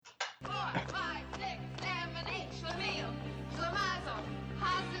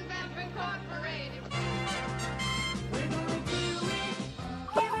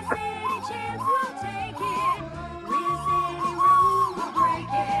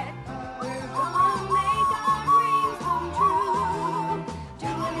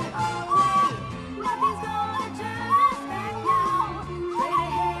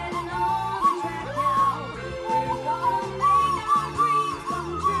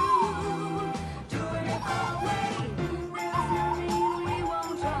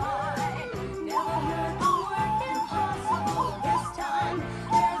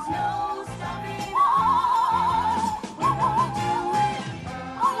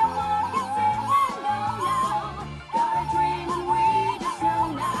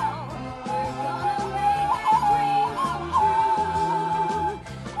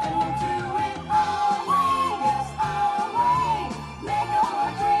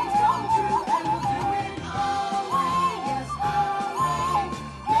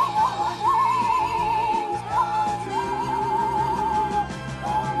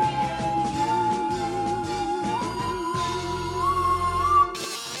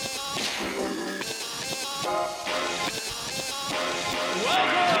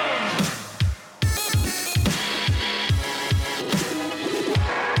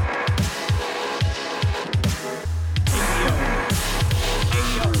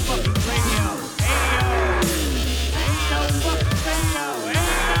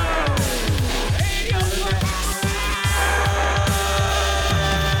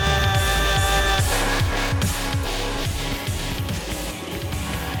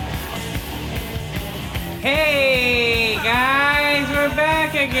Hey guys, we're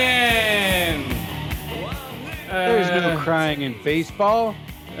back again. There's no crying in baseball.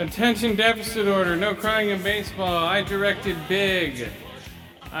 Attention deficit order, no crying in baseball. I directed Big.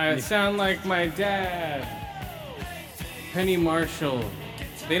 I sound like my dad. Penny Marshall.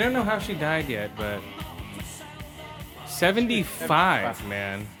 They don't know how she died yet, but 75,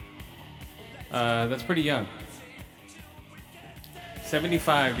 man. That's pretty young.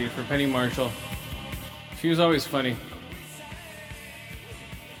 75, dude, for Penny Marshall. She was always funny.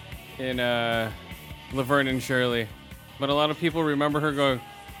 In Laverne and Shirley. But a lot of people remember her going,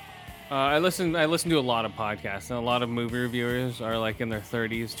 I listen to a lot of podcasts, and a lot of movie reviewers are like in their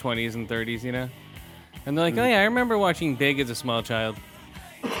 30s, 20s, and 30s, you know? And they're like, oh yeah, I remember watching Big as a small child.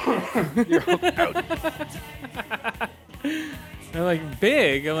 You're out. They're like,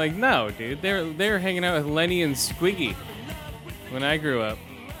 Big? I'm like, no, dude. They were hanging out with Lenny and Squiggy when I grew up.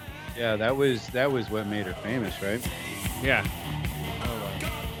 Yeah, that was what made her famous, right? Yeah.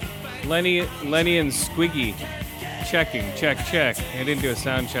 Lenny and Squiggy. Checking, check. I didn't do a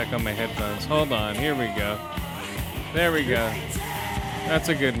sound check on my headphones. Hold on, here we go. There we go. That's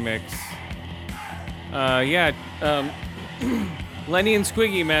a good mix. Lenny and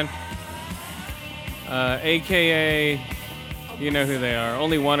Squiggy, man. AKA, you know who they are.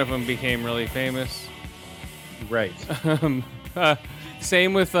 Only one of them became really famous. Right.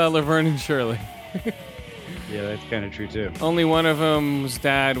 Same with Laverne and Shirley. Yeah, that's kind of true too. Only one of them's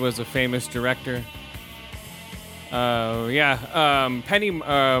dad was a famous director.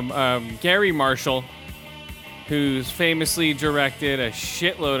 Gary Marshall, who's famously directed a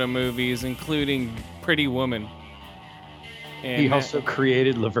shitload of movies, including Pretty Woman. And he also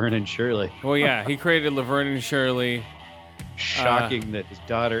created Laverne and Shirley. Well, yeah, he created Laverne and Shirley. Shocking that his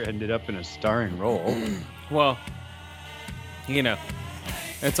daughter ended up in a starring role. Well, you know,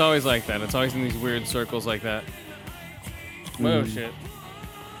 it's always like that. It's always in these weird circles like that. Whoa, shit.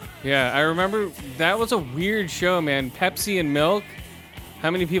 Yeah, I remember that was a weird show, man. Pepsi and milk. How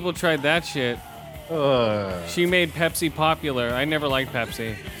many people tried that shit? She made Pepsi popular. I never liked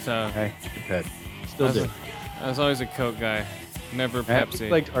Pepsi, so. Hey, good pet. Still do. I was always a Coke guy, never Pepsi. I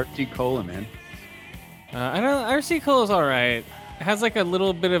liked RC Cola, man. I don't. RC Cola's all right. It has like a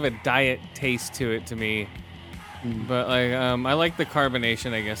little bit of a diet taste to it to me, but like I like the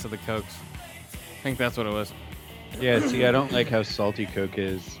carbonation, I guess, of the Cokes. I think that's what it was. Yeah, see, I don't like how salty Coke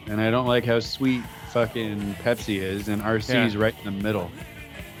is, and I don't like how sweet fucking Pepsi is, and RC's right in the middle.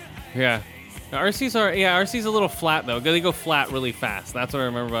 Yeah. RC's a little flat, though. They go flat really fast. That's what I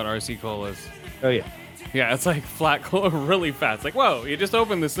remember about RC Colas. Oh, yeah. Yeah, it's like flat cola really fast. Like, whoa, you just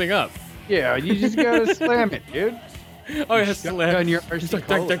opened this thing up. Yeah, you just gotta slam it, dude. Oh, yeah, slam. On your RC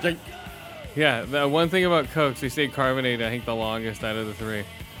Cola. Yeah, the one thing about Cokes, they stay carbonated, I think, the longest out of the three.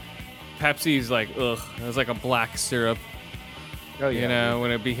 Pepsi's like, ugh. It was like a black syrup. Oh, yeah. You know, when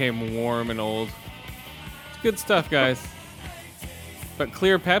it became warm and old. It's good stuff, guys. But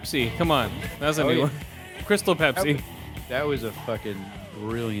clear Pepsi, come on. That's a new one. Crystal Pepsi. That was a fucking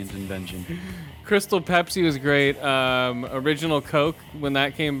brilliant invention. Crystal Pepsi was great. Original Coke, when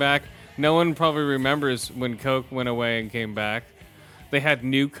that came back, No one probably remembers when Coke went away and came back. They had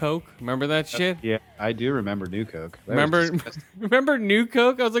New Coke. Remember that shit? Yeah, I do remember New Coke. Remember New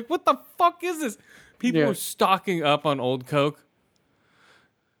Coke? I was like, what the fuck is this? People were stocking up on old Coke.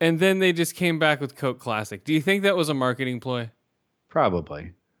 And then they just came back with Coke Classic. Do you think that was a marketing ploy?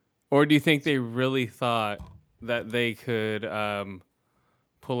 Probably. Or do you think they really thought that they could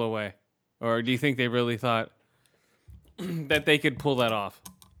pull away? Or do you think they really thought that they could pull that off?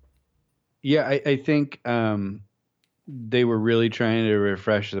 Yeah, I think they were really trying to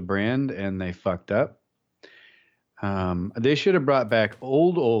refresh the brand, and they fucked up. They should have brought back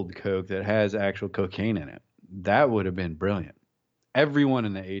old Coke that has actual cocaine in it. That would have been brilliant. Everyone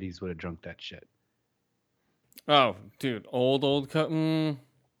in the 80s would have drunk that shit. Oh, dude, old Coke.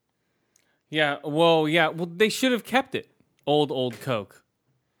 Yeah, well, they should have kept it. Old Coke.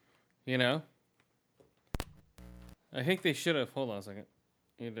 You know? I think they should have. Hold on a second.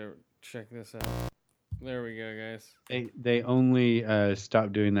 Need to check this out. There we go, guys. They only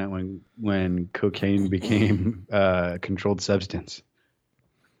stopped doing that when cocaine became a controlled substance,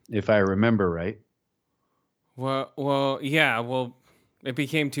 if I remember right. Well, yeah. Well, it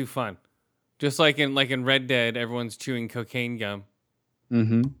became too fun. Just like in Red Dead, everyone's chewing cocaine gum.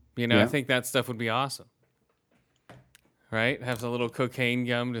 Mm-hmm. You know, I think that stuff would be awesome. Right? Have a little cocaine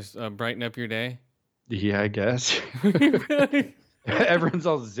gum, just brighten up your day. Yeah, I guess. Everyone's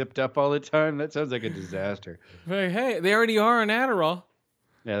all zipped up all the time. That sounds like a disaster. Hey, they already are on Adderall.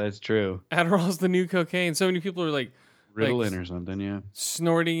 Yeah, that's true. Adderall's the new cocaine. So many people are like Ritalin or something, yeah.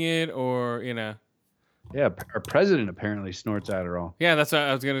 Snorting it or, Yeah, our president apparently snorts Adderall. Yeah, that's what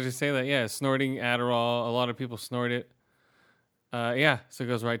I was going to just say that. Yeah, snorting Adderall. A lot of people snort it. So it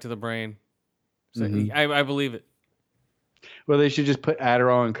goes right to the brain. So I believe it. Well, they should just put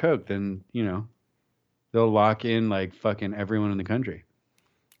Adderall and Coke. Then, they'll lock in like fucking everyone in the country.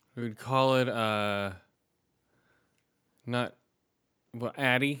 We would call it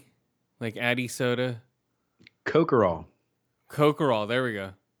Addy, like Addy soda. Cokerall. Cokerall, there we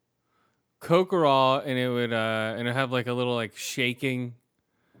go. Cokerall, and it would have like a little like shaking,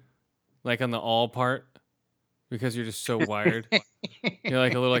 like on the all part, because you're just so wired. You're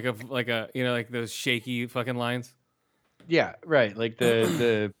like a little like a like those shaky fucking lines. Yeah, right. Like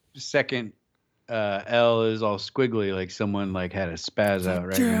the second L is all squiggly, like someone like had a spaz out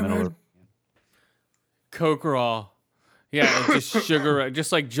right in the middle of Cokerall. Yeah, just sugar,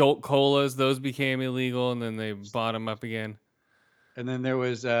 just like Jolt Colas. Those became illegal, and then they bought them up again. And then there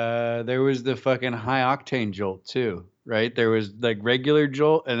was the fucking high octane Jolt too, right? There was like regular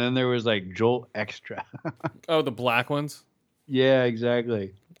Jolt, and then there was like Jolt Extra. Oh, the black ones. Yeah,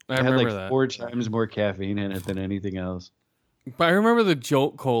 exactly. I had remember like that. 4 times more caffeine in it than anything else. But I remember the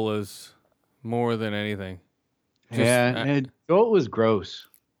Jolt Colas more than anything. Jolt was gross.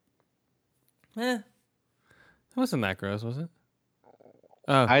 It wasn't that gross, was it?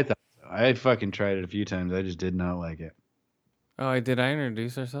 Oh, I thought so. I fucking tried it a few times. I just did not like it. Oh, did I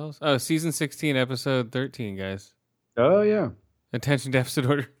introduce ourselves? Oh, season 16, episode 13, guys. Oh, yeah. Attention deficit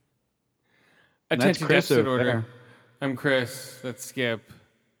order. Attention deficit order. I'm Chris. That's Skip.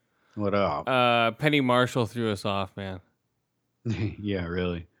 What up? Penny Marshall threw us off, man. Yeah,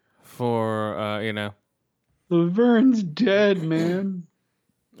 really. For, Laverne's dead, man.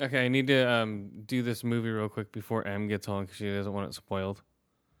 Okay, I need to do this movie real quick before M gets home because she doesn't want it spoiled.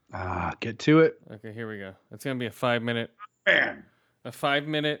 Get to it. Okay, here we go. It's going to be a 5-minute... Man. A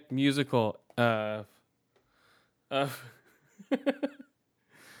 5-minute musical what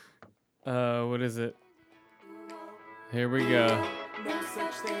is it? Here we go. No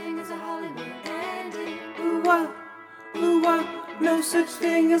such thing as a Hollywood ending. No such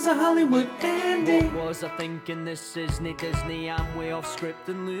thing as a Hollywood ending. What was I thinking? This isn't Disney. I'm way off script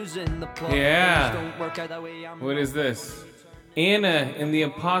and losing the plot. Yeah. Don't work out that way. What is this? Anna in the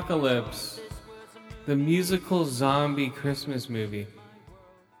Apocalypse. The musical zombie Christmas movie.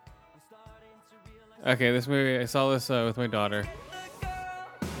 Okay, this movie, I saw this with my daughter.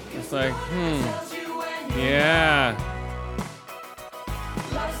 It's like, yeah.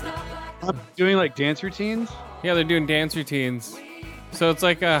 Doing like dance routines? Yeah, they're doing dance routines. So it's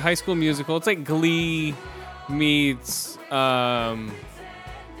like a high school musical. It's like Glee meets,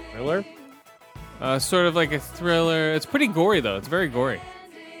 Thriller? sort of like a thriller. It's pretty gory though. It's very gory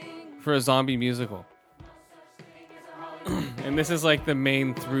for a zombie musical. And this is like the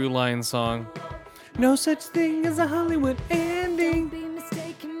main through line song. No such thing as a Hollywood ending.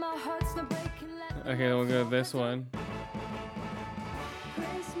 Okay, then we'll go to this one.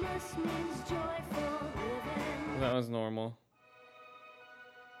 That was normal.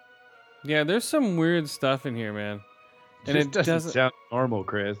 Yeah, there's some weird stuff in here, man. And This it doesn't doesn't. sound normal,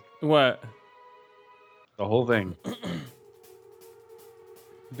 Chris. What? The whole thing.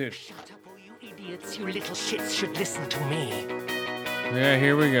 Dude. Shut up, all you idiots. You little shits should listen to me. Yeah,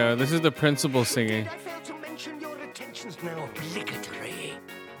 here we go. This is the principal singing. I failed to mention your attention's now obligatory.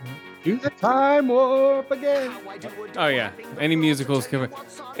 Do the time warp again. How I do Oh yeah, any musicals can.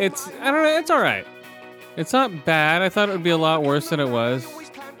 It's I don't know. It's all right. It's not bad. I thought it would be a lot worse than it was. always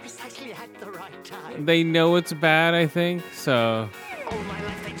planned precisely at the right time. They know it's bad, I think. So, All my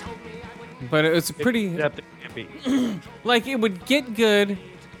life they told me I would. but it's pretty. Except it can't be. Like it would get good,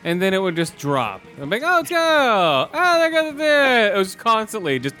 and then it would just drop. I'm like, oh, let's go. Oh, there goes it. It was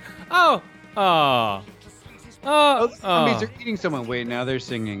constantly just, oh, oh, oh, Zombies oh. are eating someone. Wait, now they're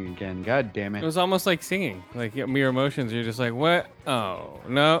singing again. God damn It it. was almost like singing, like Mere Emotions. You're just like, what? Oh,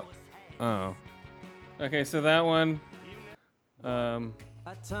 no, oh. Okay, so that one. A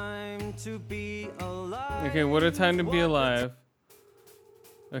time to be alive. Okay, what a time to be alive.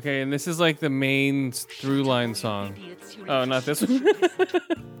 Okay, and this is like the main through line song. Idiots, you Oh, little not this shits one. should listen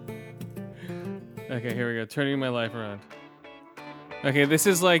to Okay, here we go. Turning my life around. Okay, this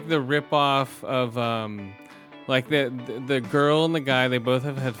is like the rip-off of like the girl and the guy. They both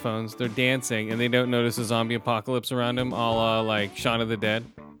have headphones. They're dancing, and they don't notice a zombie apocalypse around them, a la like Shaun of the Dead.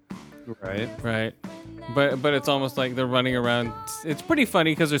 Right. Right. But it's almost like they're running around. It's pretty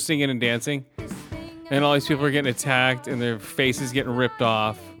funny because they're singing and dancing, and all these people are getting attacked, and their faces getting ripped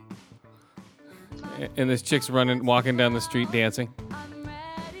off, and this chick's walking down the street dancing,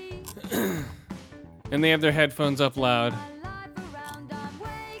 and they have their headphones up loud,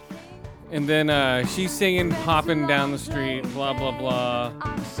 and then she's singing, hopping down the street, blah blah blah,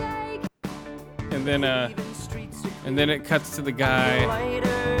 and then it cuts to the guy.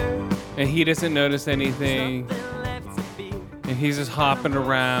 And he doesn't notice anything. And he's just hopping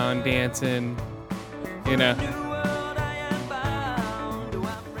around, dancing. You know.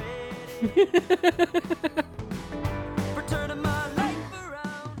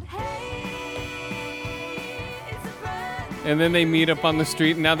 And then they meet up on the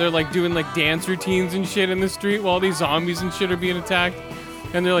street. And now they're like doing like dance routines and shit in the street while these zombies and shit are being attacked.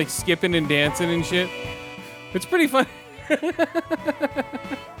 And they're like skipping and dancing and shit. It's pretty fun.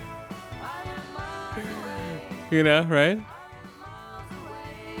 You know, right?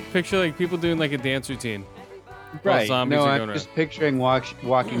 Picture like people doing like a dance routine. While Right. zombies No, are I'm going around. just picturing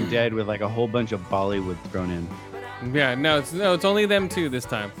Walking Dead with like a whole bunch of Bollywood thrown in. Yeah, no, it's only them two this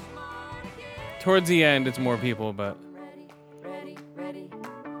time. Towards the end, it's more people, but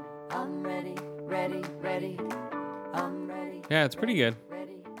I'm ready, ready, ready. I'm ready, yeah, it's pretty good.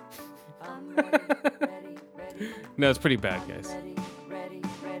 ready. I'm ready, ready, ready, No, it's pretty bad, guys. ready, ready,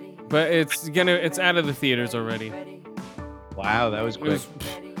 ready, But it's out of the theaters already. Wow, that was It quick. was,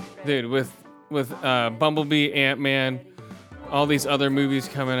 dude, with Bumblebee, Ant-Man, all these other movies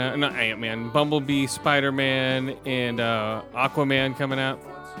coming out. Not Ant-Man, Bumblebee, Spider-Man, and Aquaman coming out.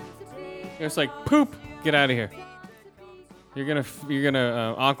 It's like poop. Get out of here. You're gonna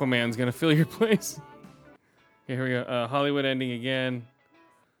Aquaman's gonna fill your place. Okay, here we go. Hollywood ending again.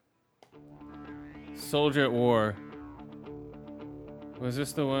 Soldier at War. Was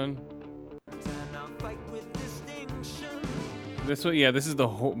this the one? This one, yeah. This is the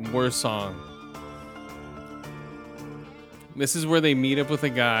worst song. This is where they meet up with a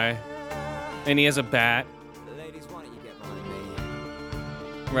guy, and he has a bat.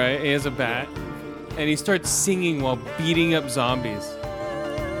 Right, he has a bat, and he starts singing while beating up zombies.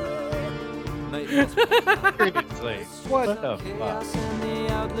 Seriously. What the fuck?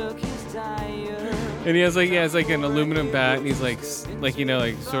 And he has like an aluminum bat, and he's like you know,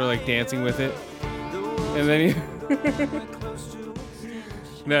 like sort of like dancing with it. And then he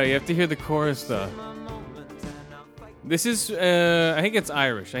no, you have to hear the chorus though. This is I think it's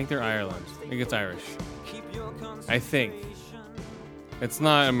Irish. I think they're Ireland. I think it's Irish. I think. It's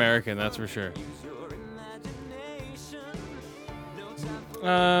not American, that's for sure.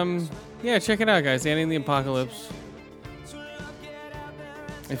 Yeah, check it out, guys. Annie and the Apocalypse.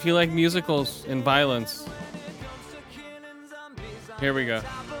 If you like musicals and violence, here we go.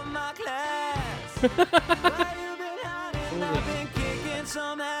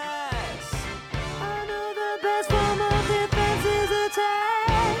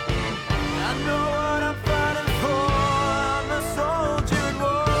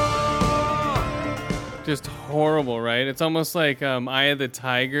 Just horrible, right? It's almost like Eye of the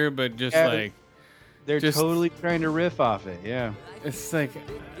Tiger, but just Yeah. like They're Just- totally trying to riff off it. Yeah. it's like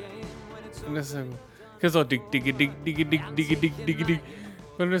because I'll dig dig dig dig dig dig dig dig dig.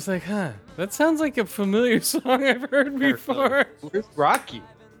 But I'm just like, huh? That sounds like a familiar song I've heard before. Where's Rocky?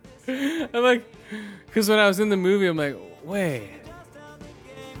 I'm like, because when I was in the movie, I'm like, wait,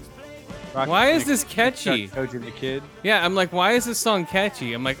 why is this catchy? Coach and the Kid. Yeah, I'm like, why is this song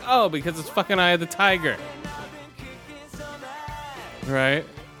catchy? I'm like, oh, because it's fucking Eye of the Tiger. Right?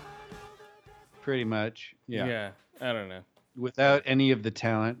 Pretty much. Yeah. Yeah. I don't know. Without any of the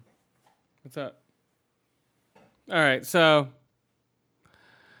talent. What's up? All right, so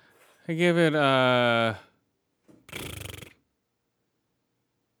I give it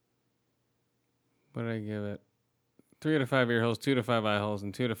what did I give it? 3 out of 5 ear holes, 2 to 5 eye holes,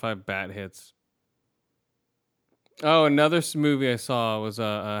 and 2 to 5 bat hits. Oh, another movie I saw was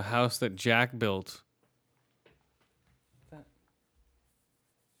a house that Jack built.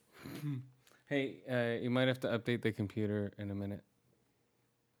 Hey, you might have to update the computer in a minute.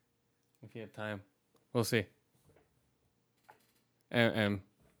 If you have time. We'll see. Hi,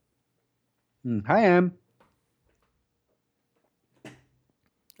 Em.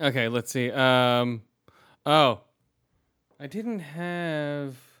 Okay, let's see. Oh, I didn't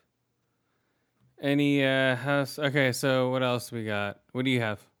have any house. Okay, so what else we got? What do you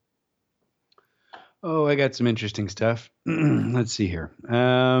have? Oh, I got some interesting stuff. Let's see here.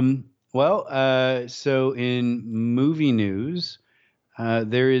 So in movie news,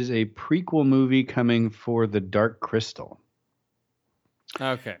 there is a prequel movie coming for The Dark Crystal.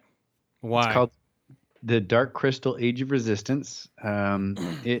 Okay. Why? It's called The Dark Crystal: Age of Resistance.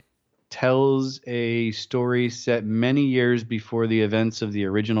 It tells a story set many years before the events of the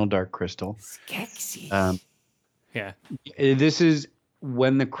original Dark Crystal. Yeah. This is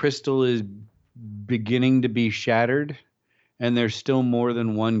when the crystal is beginning to be shattered, and there's still more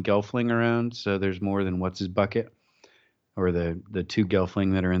than one Gelfling around, so there's more than what's his bucket, or the two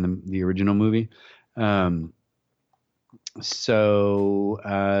Gelfling that are in the original movie.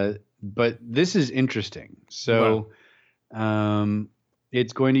 But this is interesting. So,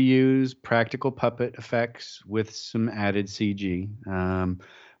 it's going to use practical puppet effects with some added CG.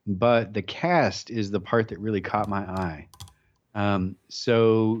 But the cast is the part that really caught my eye.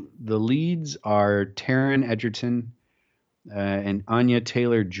 So the leads are Taron Egerton and Anya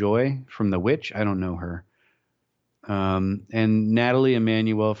Taylor-Joy from The Witch. I don't know her. And Natalie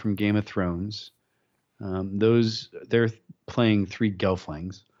Emmanuel from Game of Thrones. They're playing 3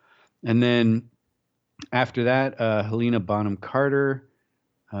 Gelflings. And then after that, Helena Bonham Carter,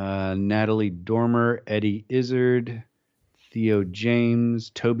 Natalie Dormer, Eddie Izzard, Theo James,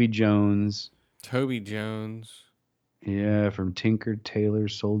 Toby Jones. Toby Jones. Yeah, from Tinker, Tailor,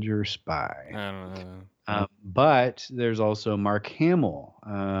 Soldier, Spy. I don't know. But there's also Mark Hamill.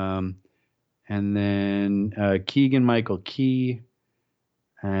 And then Keegan Michael Key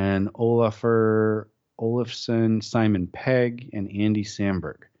and Olafson, Simon Pegg, and Andy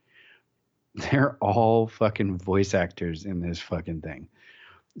Samberg. They're all fucking voice actors in this fucking thing.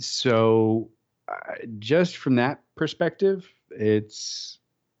 So just from that perspective, it's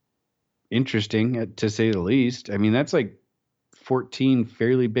interesting to say the least. I mean, that's like 14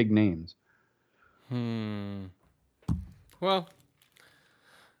 fairly big names. Well,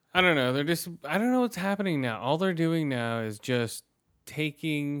 I don't know. I don't know what's happening now. All they're doing now is just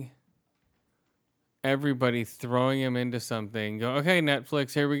taking everybody, throwing them into something. Go, okay,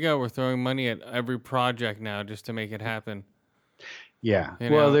 Netflix, here we go. We're throwing money at every project now just to make it happen. Yeah.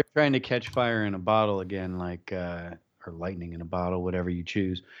 Well, they're trying to catch fire in a bottle again, like, or lightning in a bottle, whatever you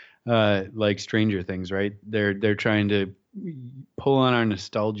choose. Like Stranger Things, right? They're trying to pull on our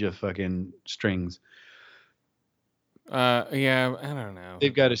nostalgia fucking strings. Yeah, I don't know.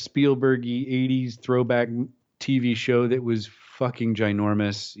 They've got a Spielberg-y 80s throwback TV show that was fucking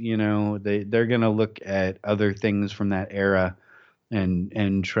ginormous. You know, they're going to look at other things from that era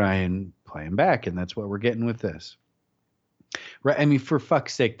and try and play them back. And that's what we're getting with this. Right. I mean, for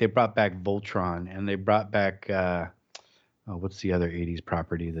fuck's sake, they brought back Voltron and they brought back, what's the other 80s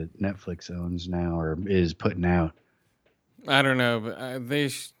property that Netflix owns now or is putting out? I don't know, but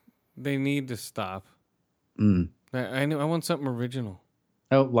they need to stop. I want something original.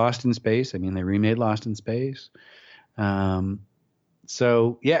 Oh, Lost in Space. I mean, they remade Lost in Space.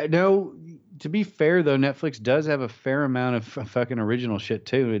 So yeah, no, to be fair though, Netflix does have a fair amount of fucking original shit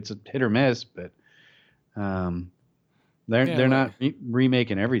too. It's a hit or miss, but they're not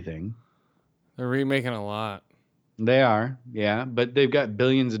remaking everything. They're remaking a lot. They are, yeah, but they've got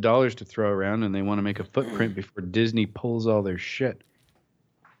billions of dollars to throw around, and they want to make a footprint before Disney pulls all their shit.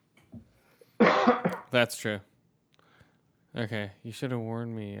 That's true. Okay, you should have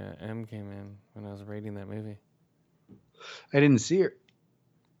warned me. M came in when I was rating that movie. I didn't see her.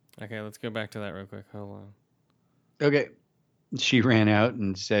 Okay, let's go back to that real quick. Hold on. Okay. She ran out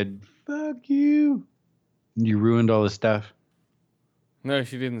and said, "Fuck you. You ruined all the stuff." No,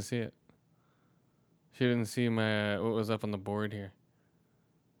 she didn't see it. She didn't see my what was up on the board here.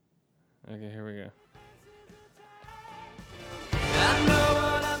 Okay, here we go.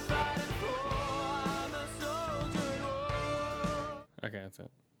 Okay, that's it.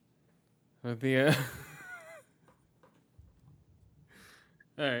 With the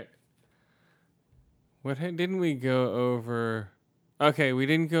all right. Didn't we go over? Okay, we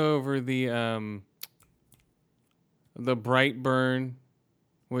didn't go over the Brightburn.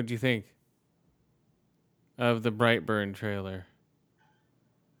 What'd you think of the Brightburn trailer?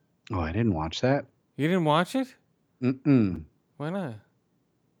 Oh, I didn't watch that. You didn't watch it? Mm-mm. Why not?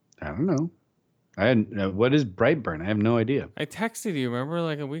 I don't know. What is Brightburn? I have no idea. I texted you, remember,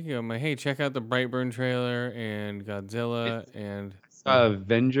 like a week ago. I'm like, hey, check out the Brightburn trailer and Godzilla and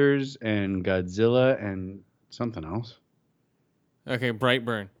Avengers and Godzilla and something else. okay,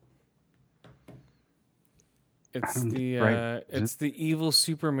 Brightburn. It's the evil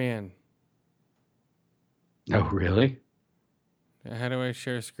Superman. Oh, really? How do I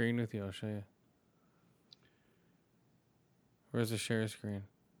share a screen with you? I'll show you. Where's the share screen?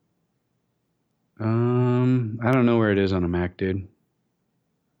 I don't know where it is on a Mac, dude.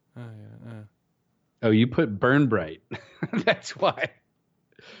 Oh yeah. Oh, you put Burn Bright. That's why.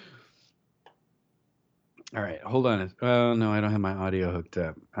 All right, hold on. Oh no, I don't have my audio hooked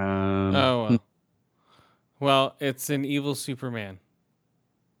up. Oh well. Well, it's an evil Superman,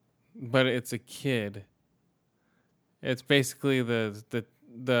 but it's a kid. It's basically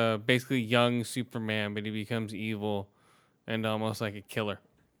the basically young Superman, but he becomes evil and almost like a killer.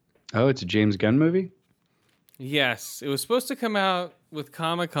 Oh, it's a James Gunn movie? Yes, it was supposed to come out with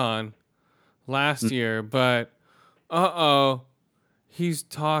Comic-Con last year, but he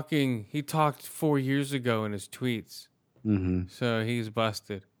talked 4 years ago in his tweets. Mm-hmm. So he's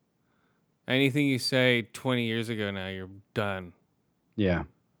busted. Anything you say 20 years ago now, you're done. Yeah.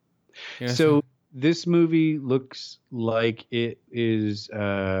 You know, So this movie looks like it is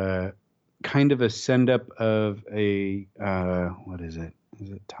kind of a send-up of a, what is it? Is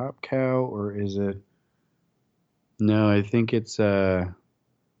it Top Cow or is it? No, I think it's not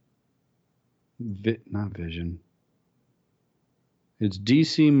Vision. It's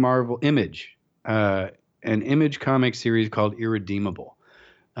DC Marvel Image, an Image comic series called Irredeemable.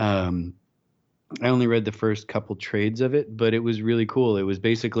 I only read the first couple trades of it, but it was really cool. It was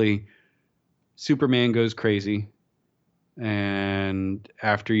basically Superman goes crazy, and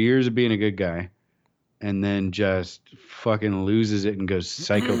after years of being a good guy, and then just fucking loses it and goes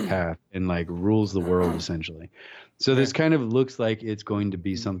psychopath and like rules the world essentially. So this kind of looks like it's going to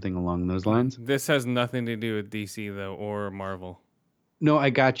be something along those lines. this has nothing to do with DC though or Marvel. No, I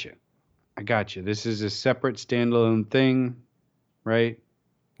got you. This is a separate standalone thing, right?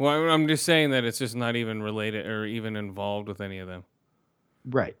 Well, I'm just saying that it's just not even related or even involved with any of them.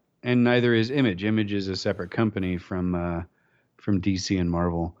 Right. And neither is Image. Image is a separate company from DC and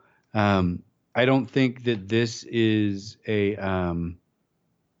Marvel. I don't think that this is a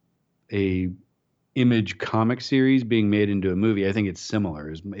Image comic series being made into a movie. I think it's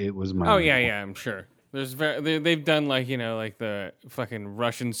similar. It was my. Oh yeah, I'm sure. They've done like like the fucking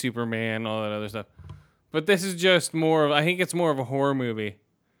Russian Superman, all that other stuff. But this is just more of I think it's more of a horror movie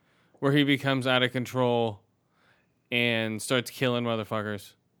where he becomes out of control and starts killing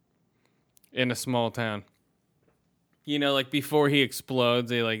motherfuckers in a small town. You know, like before he explodes,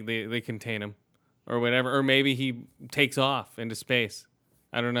 they contain him or whatever, or maybe he takes off into space.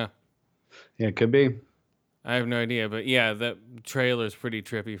 I don't know. Yeah, it could be. I have no idea, but yeah, that trailer's pretty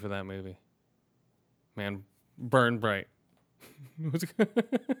trippy for that movie. Man, Burn Bright. Is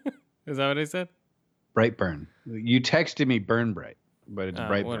that what I said? Brightburn. You texted me Burn Bright, but it's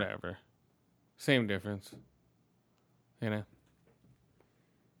Brightburn. Whatever. Same difference. You know?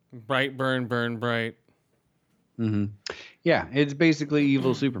 Brightburn, Burn Bright. Mm-hmm. Yeah, it's basically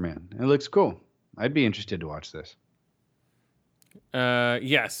evil Superman. It looks cool. I'd be interested to watch this.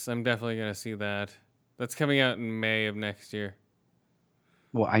 Yes, I'm definitely going to see that. That's coming out in May of next year.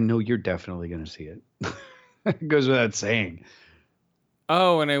 Well, I know you're definitely going to see it. It goes without saying.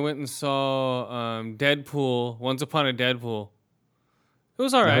 Oh, and I went and saw Deadpool, Once Upon a Deadpool. It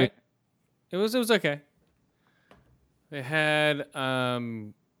was all right. It was okay. They had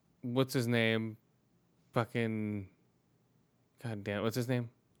what's his name? Fucking God damn, what's his name?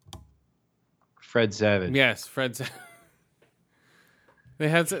 Fred Savage. Yes, Fred Savage. They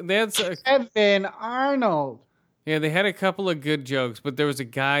had Evan Arnold. Yeah, they had a couple of good jokes, but there was a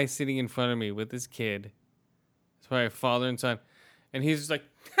guy sitting in front of me with his kid. It's probably a father and son. And he's just like,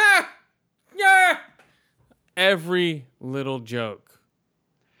 ha! Yeah! Every little joke.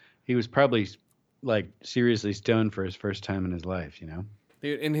 He was probably like seriously stoned for his first time in his life, you know?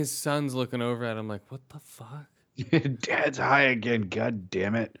 Dude, and his son's looking over at him like, what the fuck? Dad's high again, god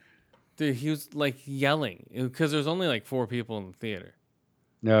damn it. Dude, he was like yelling because there's only like 4 people in the theater,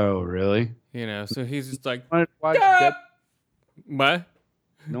 No, really? you know? So he's just like, Wanted to watch what?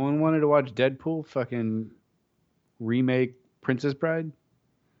 No one wanted to watch Deadpool fucking remake Princess Bride?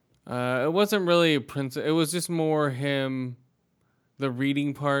 It wasn't really Prince. It was just more him, the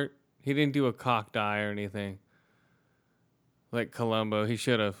reading part. He didn't do a cocked eye or anything like Columbo. He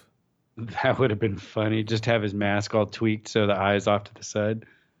should have. That would have been funny. Just have his mask all tweaked so the eyes off to the side.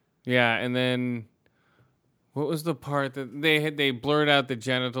 Yeah, and then what was the part that they blurred out the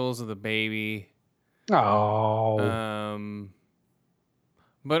genitals of the baby? Oh.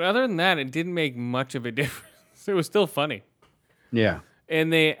 But other than that, it didn't make much of a difference. It was still funny. Yeah.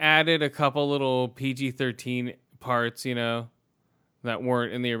 And they added a couple little PG-13 parts, you know, that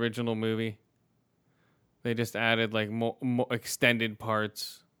weren't in the original movie. They just added like more extended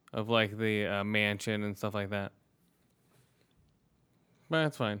parts of like the mansion and stuff like that. But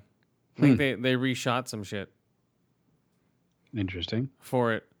that's fine. I think they reshot some shit Interesting.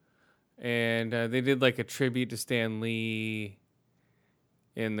 for it. And they did like a tribute to Stan Lee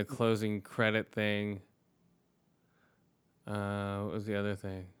in the closing credit thing. What was the other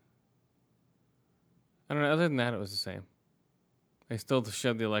thing? I don't know. Other than that, it was the same. They still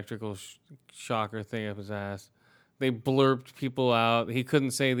shoved the electrical shocker thing up his ass. They blurped people out. He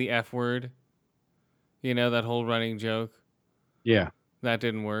couldn't say the F word. You know, that whole running joke. Yeah. That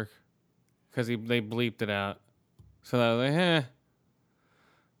didn't work. Because they bleeped it out. So that was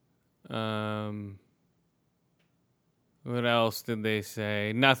like, what else did they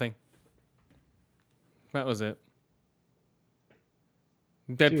say? Nothing. That was it.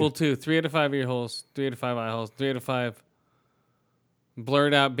 Deadpool 2, 3 out of 5 ear holes, 3 out of 5 eye holes, 3 out of 5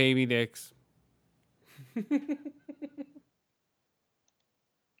 blurred out baby dicks.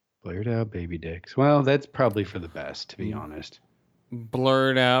 Blurred out baby dicks. Well, that's probably for the best, to be honest.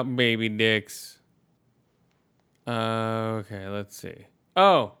 Blurred out baby dicks. Okay, let's see.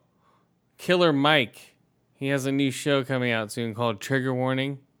 Oh, Killer Mike. He has a new show coming out soon called Trigger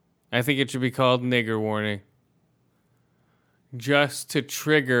Warning. I think it should be called Nigger Warning. Just to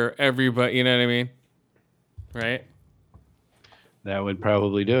trigger everybody, you know what I mean? Right? That would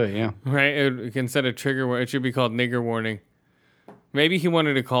probably do it, yeah. Right? Instead of trigger, it should be called Nigger Warning. Maybe he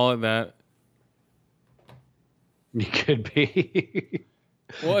wanted to call it that. You could be.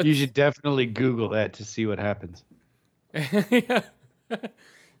 What? You should definitely Google that to see what happens.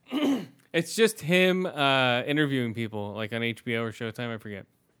 It's just him interviewing people, like on HBO or Showtime. I forget.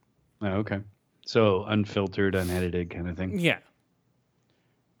 Oh, okay. So unfiltered, unedited kind of thing. Yeah.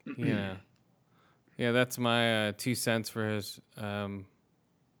 Yeah. Yeah, that's my 2 cents for his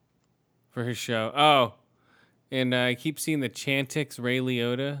show. Oh, and I keep seeing the Chantix Ray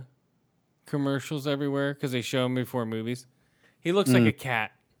Liotta commercials everywhere because they show him before movies. He looks like a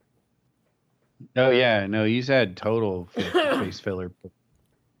cat. Oh, yeah. No, he's had total face filler.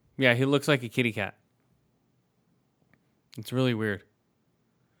 Yeah, he looks like a kitty cat. It's really weird.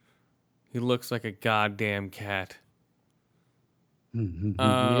 He looks like a goddamn cat.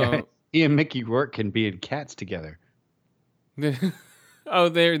 Yeah, he and Mickey Rourke can be in Cats together. Oh,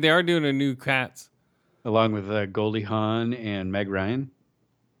 they are doing a new Cats. Along with Goldie Hawn and Meg Ryan.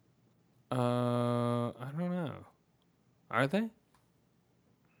 I don't know. Are they?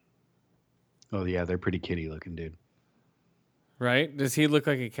 Oh, yeah, they're pretty kitty looking, dude. Right? Does he look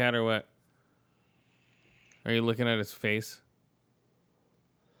like a cat or what? Are you looking at his face?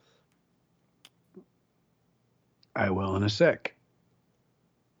 I will in a sec.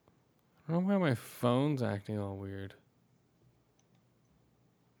 I don't know why my phone's acting all weird.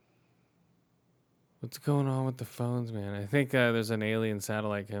 What's going on with the phones, man? I think there's an alien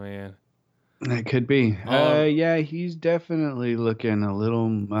satellite coming in. That could be. Yeah, he's definitely looking a little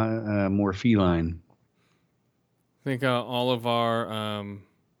more feline. I think all of our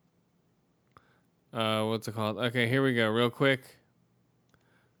what's it called? Okay, here we go. Real quick,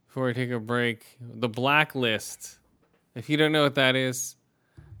 before we take a break, The Blacklist. If you don't know what that is,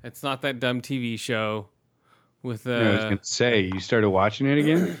 it's not that dumb TV show with. I was gonna say, you started watching it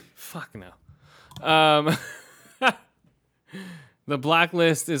again? Fuck no. The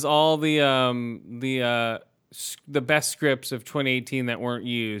Blacklist is all the best scripts of 2018 that weren't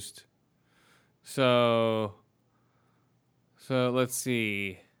used. So let's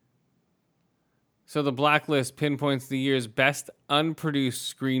see. So The Blacklist pinpoints the year's best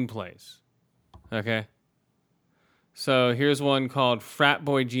unproduced screenplays. Okay. So here's one called Frat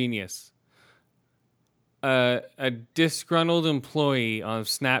Boy Genius. a disgruntled employee on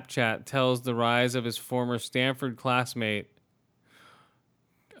Snapchat tells the rise of his former Stanford classmate,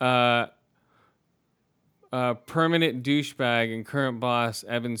 permanent douchebag and current boss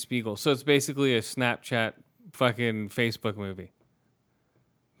Evan Spiegel. So it's basically a Snapchat fucking Facebook movie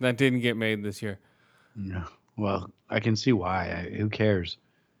that didn't get made this year. No. Well, I can see why. Who cares?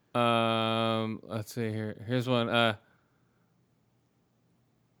 Let's see here. Here's one.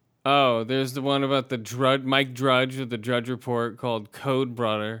 There's the one about the Mike Drudge with the Drudge Report called Code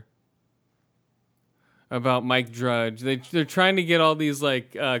Brother. About Mike Drudge. They're trying to get all these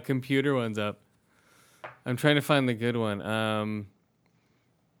like computer ones up. I'm trying to find the good one.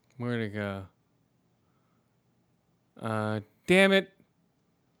 Where'd it go? Damn it.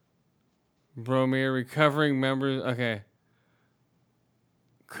 Bromere, recovering members. Okay.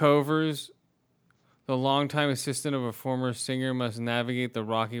 Covers, the longtime assistant of a former singer, must navigate the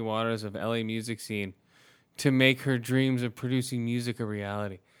rocky waters of LA music scene to make her dreams of producing music a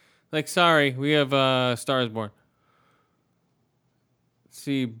reality. Like, sorry, we have Stars Born. Let's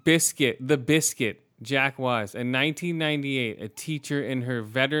see, The Biscuit, Jack Wise. In 1998, a teacher and her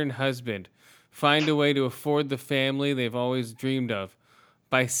veteran husband find a way to afford the family they've always dreamed of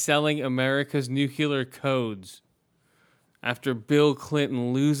by selling America's nuclear codes after Bill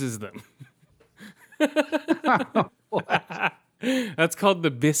Clinton loses them. That's called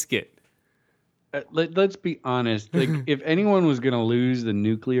The Biscuit. Let's be honest. Like, if anyone was going to lose the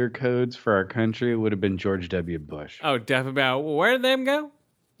nuclear codes for our country, it would have been George W. Bush. Oh, definitely. Where did them go?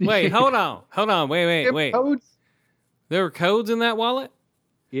 Wait, hold on. Wait. Codes? There were codes in that wallet?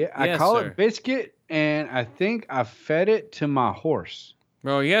 Yeah, I call it Biscuit, and I think I fed it to my horse.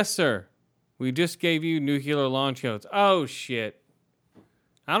 Oh, yes, sir. We just gave you nuclear launch codes. Oh, shit.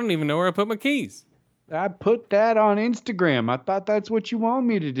 I don't even know where I put my keys. I put that on Instagram. I thought that's what you want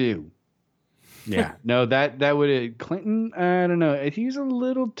me to do. Yeah. No, that would have... Clinton, I don't know. He's a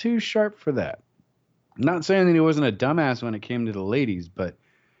little too sharp for that. I'm not saying that he wasn't a dumbass when it came to the ladies, but,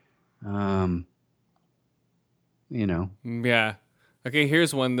 you know. Yeah. Okay,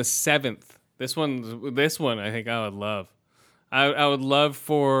 here's one. The Seventh. This one I think I would love. I would love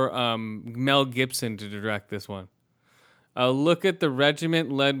for Mel Gibson to direct this one. Look at the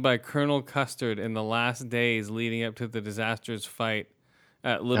regiment led by Colonel Custard in the last days leading up to the disastrous fight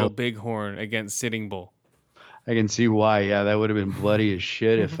at Little Bighorn against Sitting Bull. I can see why. Yeah, that would have been bloody as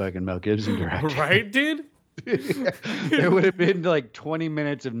shit if fucking Mel Gibson directed. Right, dude? There would have been like 20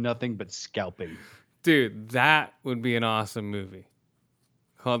 minutes of nothing but scalping. Dude, that would be an awesome movie.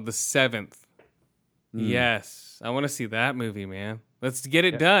 Called The Seventh. Yes. I want to see that movie, man. Let's get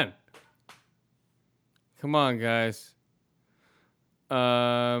it done. Come on, guys.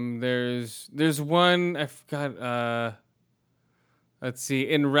 There's one I forgot. Let's see.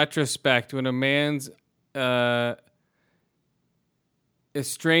 In retrospect, when a man's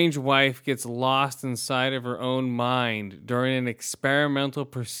estranged wife gets lost inside of her own mind during an experimental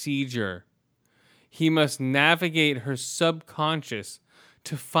procedure, he must navigate her subconscious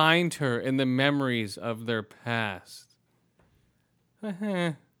to find her in the memories of their past.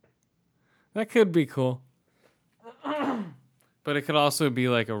 That could be cool. But it could also be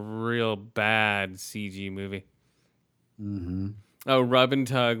like a real bad CG movie. Mm-hmm. Oh, Rub and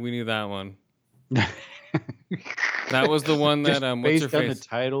Tug. We knew that one. That was the one that what's her based on face? the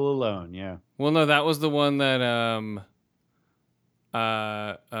title alone, yeah. Well, no, that was the one that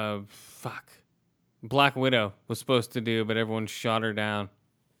Black Widow was supposed to do, but everyone shot her down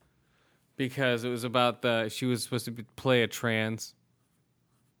because it was about she was supposed to play a trans,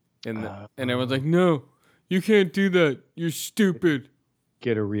 and everyone's like, "No, you can't do that. You're stupid."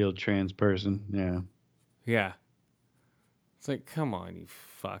 Get a real trans person, yeah. Yeah, it's like, come on, you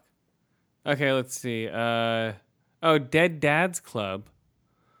fuck. Okay, let's see. Dead Dad's Club.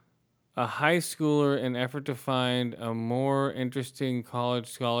 A high schooler, in effort to find a more interesting college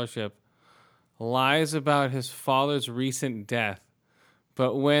scholarship, lies about his father's recent death.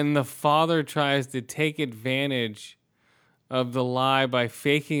 But when the father tries to take advantage of the lie by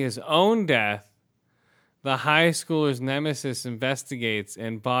faking his own death, the high schooler's nemesis investigates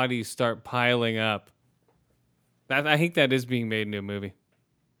and bodies start piling up. I think that is being made into a movie.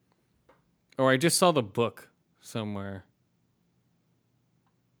 Or I just saw the book somewhere.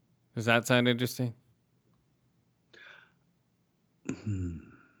 Does that sound interesting?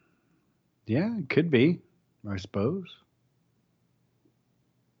 Yeah, it could be, I suppose.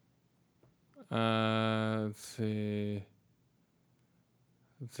 Let's see.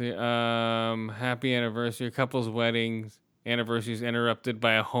 Happy anniversary. Couples' weddings. Anniversaries interrupted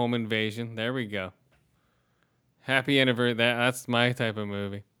by a home invasion. There we go. Happy anniversary. That's my type of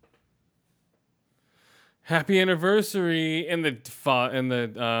movie. Happy anniversary. And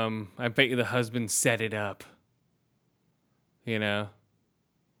I bet you the husband set it up. You know?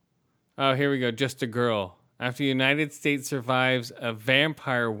 Oh, here we go. Just a Girl. After the United States survives a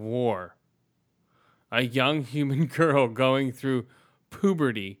vampire war, a young human girl going through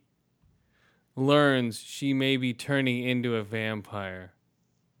puberty learns she may be turning into a vampire.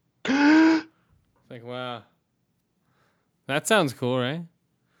 It's like, wow. That sounds cool, right?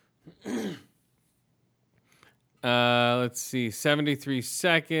 Let's see. 73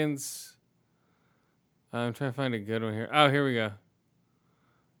 seconds. I'm trying to find a good one here. Oh, here we go.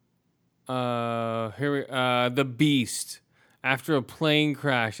 The Beast. After a plane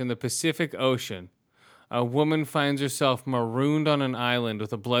crash in the Pacific Ocean, a woman finds herself marooned on an island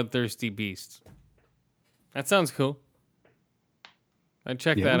with a bloodthirsty beast. That sounds cool. I'd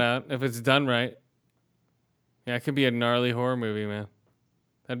check that out if it's done right. Yeah, it could be a gnarly horror movie, man.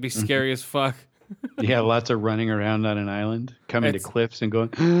 That'd be scary as fuck. Yeah, lots of running around on an island, coming to cliffs and going,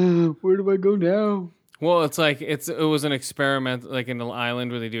 where do I go now? Well, it's like it was an experiment, like in an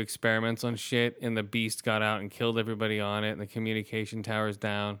island where they do experiments on shit, and the beast got out and killed everybody on it, and the communication tower's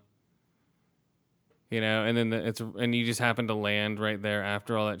down. You know, and then and you just happen to land right there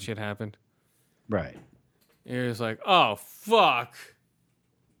after all that shit happened. Right. You're just like, oh fuck.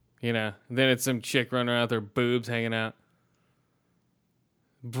 You know, then it's some chick running around with her boobs hanging out.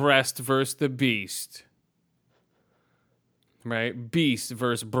 Breast versus the beast. Right? Beast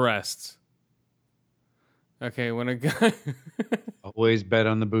versus breasts. Okay, when a guy... Always bet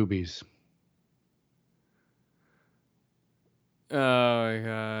on the boobies. Oh, my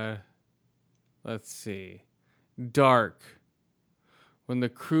God. Let's see. Dark. When the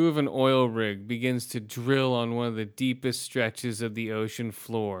crew of an oil rig begins to drill on one of the deepest stretches of the ocean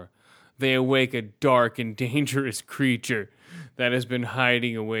floor, they awake a dark and dangerous creature that has been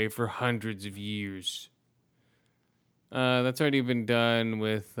hiding away for hundreds of years. That's already been done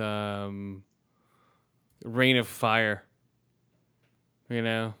with Rain of Fire. You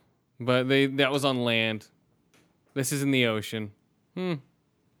know? But that was on land. This is in the ocean.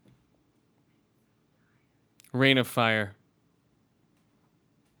 Rain of Fire.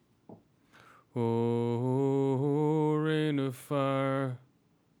 Oh, Rain of Fire.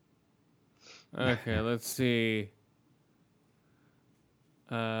 Okay, let's see.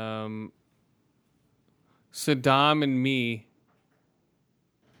 Saddam and Me.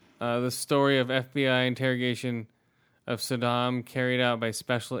 The story of FBI interrogation of Saddam carried out by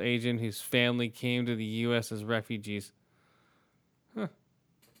special agent whose family came to the U.S. as refugees. Huh.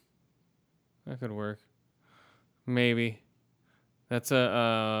 That could work. Maybe. That's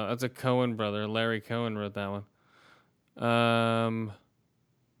a Cohen brother. Larry Cohen wrote that one.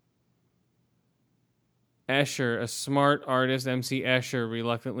 Escher, a smart artist, MC Escher,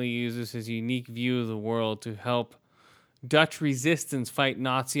 reluctantly uses his unique view of the world to help Dutch resistance fight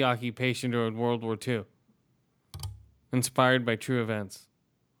Nazi occupation during World War II. Inspired by true events.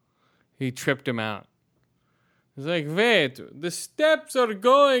 He tripped him out. He's like, wait, the steps are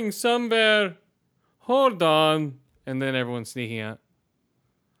going somewhere. Hold on. And then everyone's sneaking out.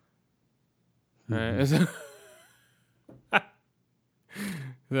 Right? Is that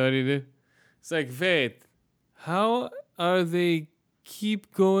what he did? It's like, wait, how are they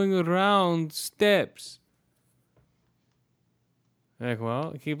keep going around steps? Like,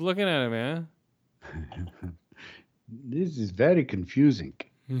 well, keep looking at it, man. This is very confusing.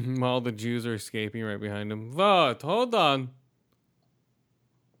 All the Jews are escaping right behind him. What? Hold on.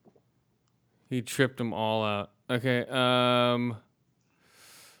 He tripped them all out. Okay,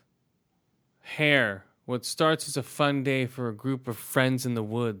 Hair. What starts as a fun day for a group of friends in the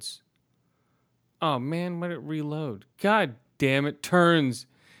woods. Oh, man, why did it reload? God damn it. Turns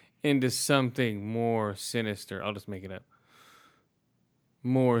into something more sinister. I'll just make it up.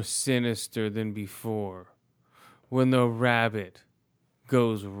 More sinister than before. When the rabbit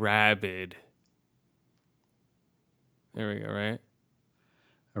goes rabid. There we go, right?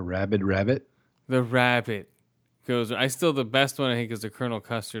 A rabid rabbit? The rabbit goes... the best one, I think, is the Colonel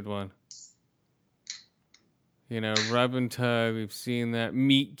Custard one. You know, Rub and Tug, we've seen that.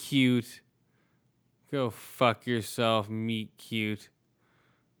 Meet Cute. Go fuck yourself, Meet Cute.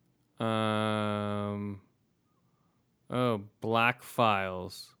 Black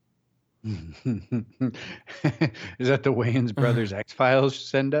Files. Is that the Wayans Brothers X-Files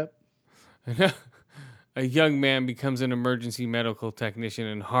send up? A young man becomes an emergency medical technician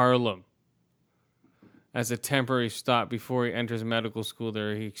in Harlem. As a temporary stop before he enters medical school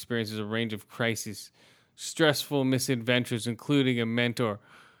there, he experiences a range of crises, stressful misadventures, including a mentor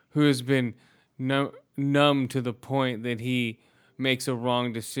who has been numb to the point that he makes a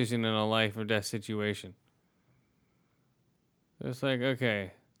wrong decision in a life or death situation. It's like,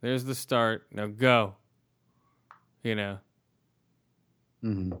 okay, there's the start. Now go. You know.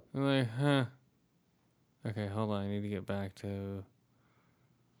 Mm-hmm. I'm like, huh. Okay, hold on. I need to get back to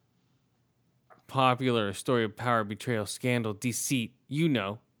popular, a story of power, betrayal, scandal, deceit. You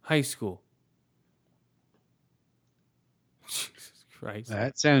know, high school. Jesus Christ.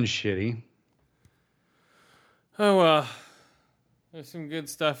 That sounds shitty. Oh, well. There's some good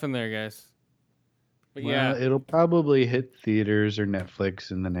stuff in there, guys. But Well, yeah, it'll probably hit theaters or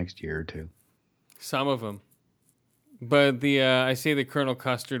Netflix in the next year or two. some of them. But I see the Colonel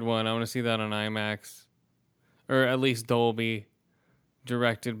Custard one. I want to see that on IMAX. Or at least Dolby.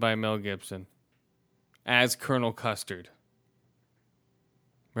 Directed by Mel Gibson. As Colonel Custard.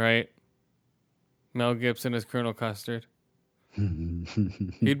 Right? Mel Gibson as Colonel Custard.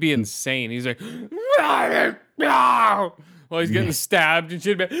 He'd be insane. He's like, while he's getting stabbed and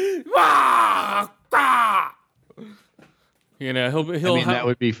shit. You know, he'll that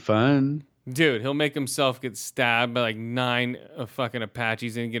would be fun. dude, he'll make himself get stabbed by like 9 fucking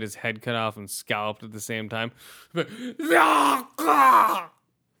Apaches and get his head cut off and scalped at the same time.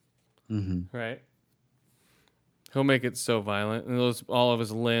 Right? He'll make it so violent, and all of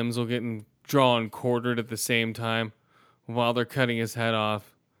his limbs will get drawn and quartered at the same time while they're cutting his head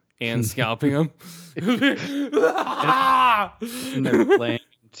off and scalping him. And they're playing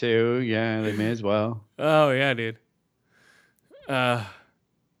too. Yeah, they may as well. Oh yeah, dude.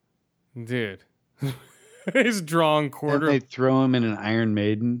 Dude. His drawn Then quarter. they throw him in an Iron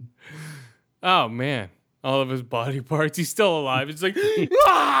Maiden. Oh man. All of his body parts. He's still alive. It's like,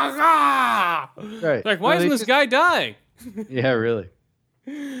 Right. like, why No, isn't they this guy dying? Yeah, really.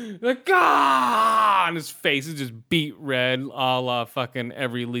 Like, ah! And his face is just beet red, a la fucking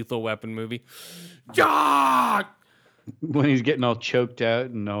every Lethal Weapon movie. Ah! When he's getting all choked out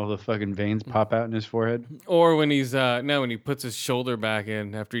and all the fucking veins pop out in his forehead. Or when he's when he puts his shoulder back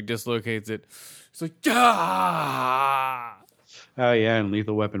in after he dislocates it. It's like, ah! Oh yeah, and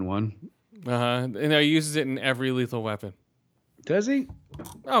Lethal Weapon 1. And he uses it in every Lethal Weapon. Does he?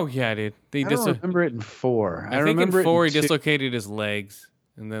 Oh yeah, dude. I don't remember it in 4. I think remember in 4 it he in 2. dislocated his legs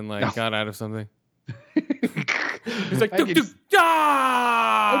and then like got out of something. He's like, I "Duk, could- duk,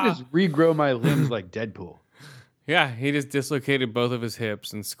 ah!" I just regrow my limbs like Deadpool. Yeah, he just dislocated both of his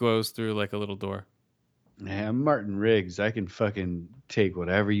hips and squoze through like a little door. Yeah, I'm Martin Riggs. I can fucking take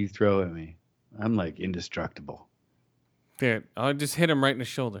whatever you throw at me. I'm like indestructible. Dude, I'll just hit him right in the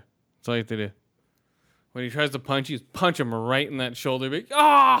shoulder. That's all you have to do. When he tries to punch you, just punch him right in that shoulder. Be like,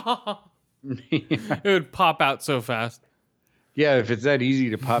 ah! It would pop out so fast. Yeah, if it's that easy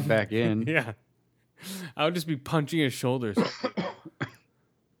to pop back in. Yeah. I would just be punching his shoulders.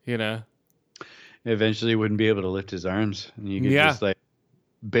 You know? Eventually wouldn't be able to lift his arms. And you could just like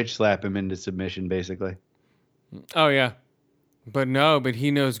bitch slap him into submission, basically. Oh, yeah. But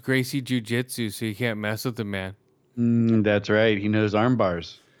he knows Gracie Jiu-Jitsu, so you can't mess with the man. That's right. He knows arm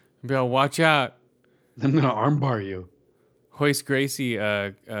bars. Bill, watch out. I'm going to arm bar you. Hoist Gracie,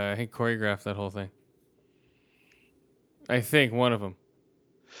 I think, choreographed that whole thing. I think one of them.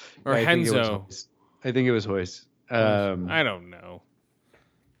 Or I think it was Henzo. Hoist. I think it was Hoist. I don't know.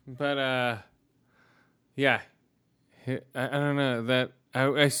 But, yeah. I don't know. That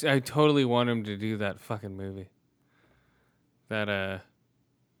I totally want him to do that fucking movie. That,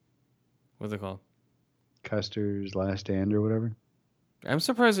 what's it called? Custer's Last Stand or whatever. I'm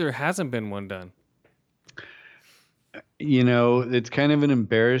surprised there hasn't been one done. You know, it's kind of an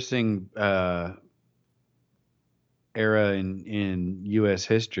embarrassing era in U.S.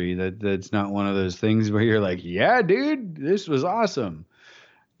 history that's not one of those things where you're like, yeah, dude, this was awesome.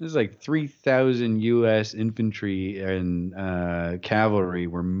 There's like 3,000 U.S. infantry and cavalry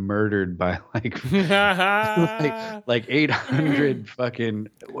were murdered by like 800 fucking,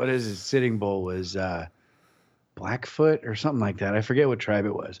 what is it? Sitting Bull was Blackfoot or something like that. I forget what tribe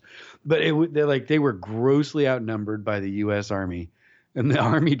it was, but they were grossly outnumbered by the U.S. Army, and the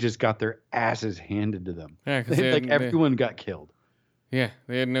Army just got their asses handed to them. Yeah, because everyone got killed. Yeah,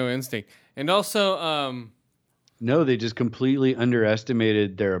 they had no instinct, and also, no, they just completely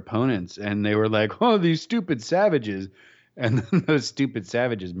underestimated their opponents, and they were like, "Oh, these stupid savages," and then those stupid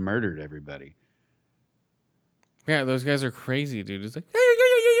savages murdered everybody. Yeah, those guys are crazy, dude. It's like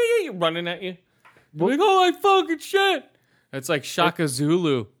running at you. Like, oh, I fucking shit. It's like Shaka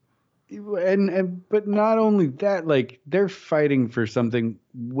Zulu. But not only that, like they're fighting for something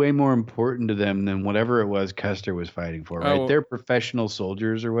way more important to them than whatever it was Custer was fighting for, right? Oh. They're professional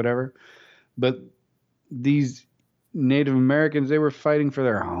soldiers or whatever. But these Native Americans, they were fighting for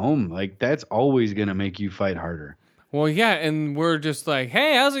their home. Like that's always going to make you fight harder. Well, yeah, and we're just like,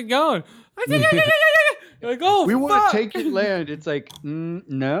 hey, how's it going? You're like, oh, we want fuck. to take your land. It's like,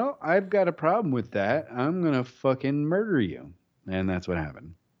 no, I've got a problem with that. I'm gonna fucking murder you, and that's what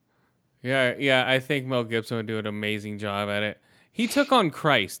happened. Yeah. I think Mel Gibson would do an amazing job at it. He took on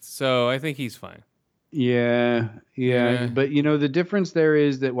Christ, so I think he's fine. Yeah. But the difference there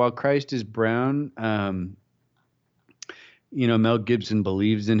is that while Christ is brown, Mel Gibson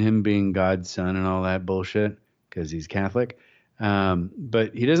believes in him being God's son and all that bullshit because he's Catholic.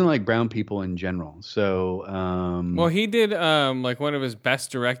 But he doesn't like brown people in general. So, well, he did like one of his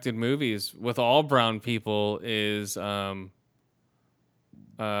best directed movies with all brown people is Apocalypto.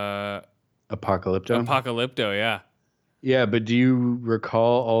 Apocalypto, yeah. Yeah, but do you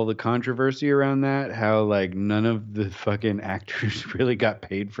recall all the controversy around that? How like none of the fucking actors really got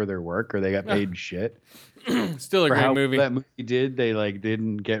paid for their work, or they got paid shit. Still a for great how movie. That movie did. They like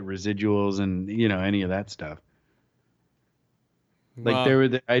didn't get residuals and any of that stuff.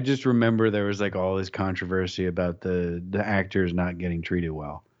 Like I just remember there was like all this controversy about the actors not getting treated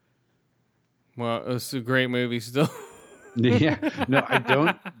well. Well, it's a great movie still. Yeah, no, I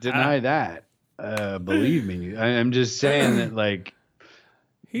don't deny that. Believe me, I'm just saying that like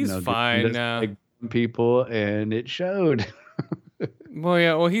he's fine now. Like people, and it showed.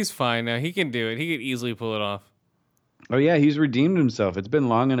 Well, he's fine now. He can do it. He could easily pull it off. Oh yeah, he's redeemed himself. It's been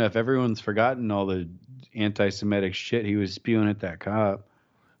long enough. Everyone's forgotten all the anti-Semitic shit he was spewing at that cop.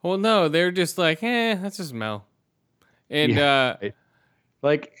 Well, no, they're just like, that's just Mel. And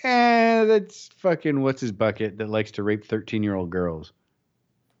like, that's fucking what's his bucket that likes to rape 13-year-old girls.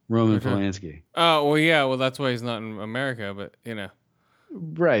 Roman Polanski. Oh, well, yeah. Well, that's why he's not in America, but,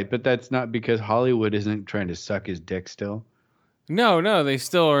 Right, but that's not because Hollywood isn't trying to suck his dick still. No, they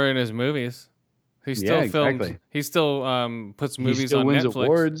still are in his movies. He still films. Exactly. He still puts movies he still on wins Netflix.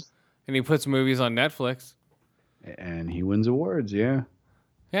 Awards. And he puts movies on Netflix. And he wins awards, yeah.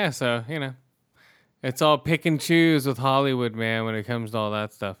 Yeah, so, it's all pick and choose with Hollywood, man, when it comes to all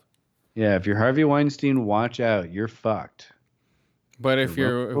that stuff. Yeah, if you're Harvey Weinstein, watch out. You're fucked. But if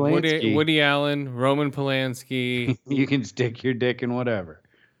you're Woody Allen, Roman Polanski... you can stick your dick in whatever.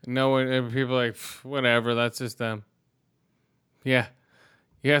 No one, people are like, whatever, that's just them. Yeah.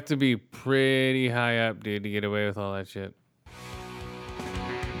 You have to be pretty high up, dude, to get away with all that shit.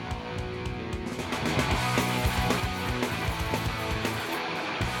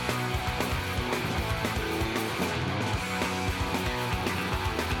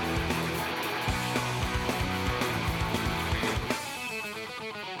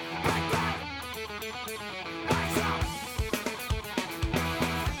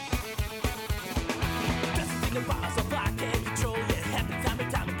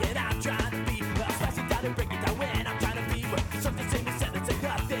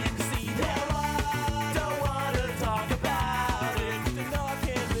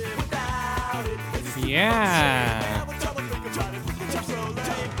 Yeah.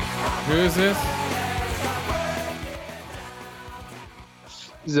 Who is this?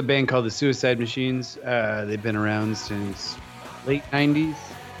 This is a band called the Suicide Machines. They've been around since late 90s.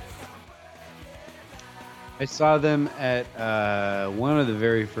 I saw them at one of the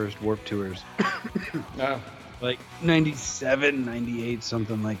very first Warped Tours. Oh. Like 97, 98,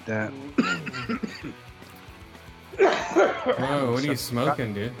 something like that. Whoa, what are you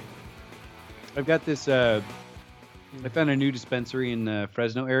smoking, dude? I've got this. I found a new dispensary in the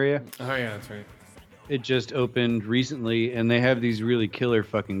Fresno area. Oh, yeah, that's right. It just opened recently, and they have these really killer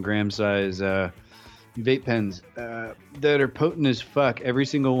fucking gram size vape pens that are potent as fuck. Every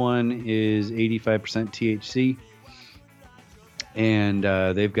single one is 85% THC. And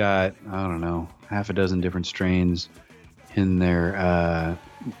they've got, I don't know, half a dozen different strains in their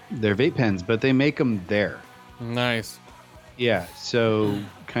vape pens, but they make them there. Nice. Yeah, so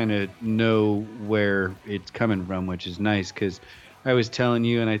kind of know where it's coming from, which is nice because I was telling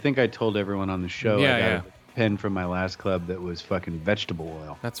you, and I think I told everyone on the show, I got a pen from my last club that was fucking vegetable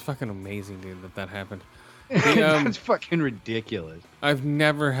oil. That's fucking amazing, dude, that happened. That's fucking ridiculous. I've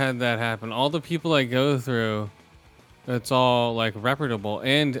never had that happen. All the people I go through, it's all like reputable,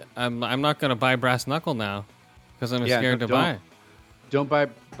 and I'm not gonna buy Brass Knuckle now because I'm scared to buy. Don't buy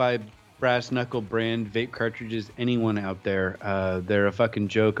Brass Knuckle brand vape cartridges. Anyone out there, they're a fucking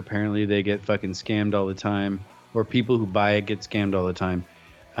joke. Apparently, they get fucking scammed all the time, or people who buy it get scammed all the time.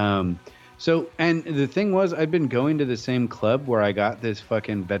 So, and the thing was, I've been going to the same club where I got this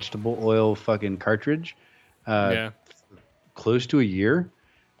fucking vegetable oil fucking cartridge, close to a year,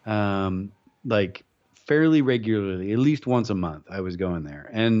 like fairly regularly, at least once a month. I was going there,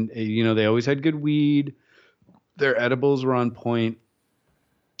 and they always had good weed. Their edibles were on point.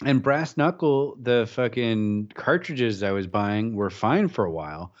 And Brass Knuckle, the fucking cartridges I was buying were fine for a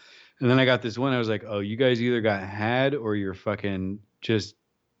while And then I got this one. I was like, oh, you guys either got had or you're fucking just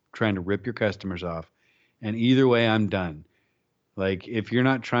trying to rip your customers off. And either way, I'm done. Like, if you're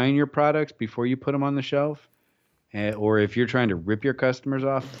not trying your products before you put them on the shelf, or if you're trying to rip your customers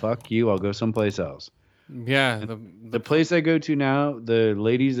off, fuck you. I'll go someplace else. Yeah. The place I go to now, the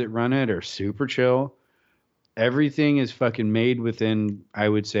ladies that run it are super chill. Everything is fucking made within, I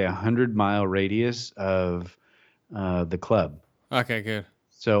would say, 100-mile radius of the club. Okay, good.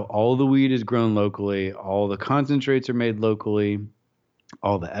 So all the weed is grown locally. All the concentrates are made locally.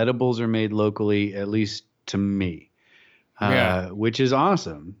 All the edibles are made locally, at least to me, which is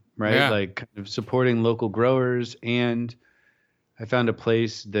awesome, right? Yeah. Like kind of supporting local growers. And I found a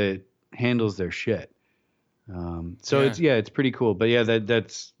place that handles their shit. It's pretty cool. But yeah,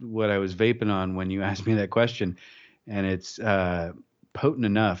 that's what I was vaping on when you asked me that question. And it's potent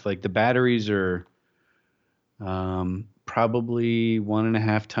enough. Like the batteries are probably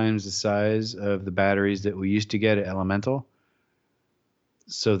 1.5 times the size of the batteries that we used to get at Elemental.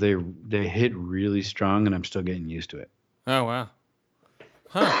 So they hit really strong, and I'm still getting used to it. Oh, wow.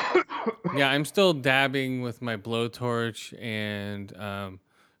 Huh. Yeah, I'm still dabbing with my blowtorch and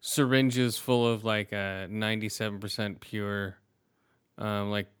syringes full of like 97% pure.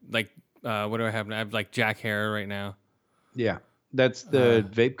 What do I have now? I have like Jack Herer right now. Yeah, that's the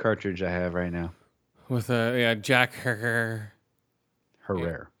vape cartridge I have right now. With Jack Herer.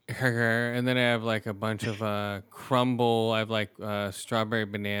 And then I have like a bunch of crumble. I have like strawberry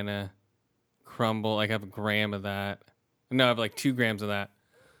banana crumble. Like I have a gram of that. No, I have like 2 grams of that.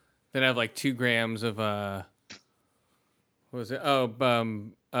 Then I have like 2 grams of what was it? Oh,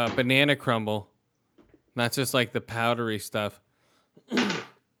 banana crumble. That's just like the powdery stuff. I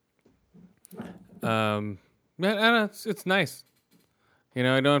don't know, it's nice. You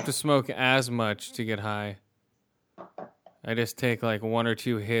know, I don't have to smoke as much to get high. I just take like 1 or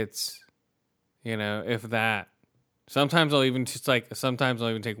 2 hits, you know, if that. Sometimes I'll even take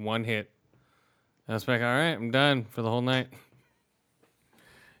 1 hit. And I was like, all right, I'm done for the whole night.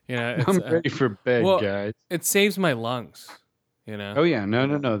 You know, I'm ready for bed, guys. It saves my lungs, you know. Oh yeah,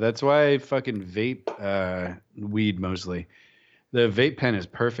 no. That's why I fucking vape weed mostly. The vape pen is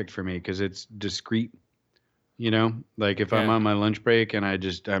perfect for me because it's discreet. You know, like if I'm on my lunch break and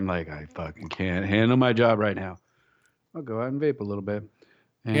I'm like, I fucking can't handle my job right now. I'll go out and vape a little bit.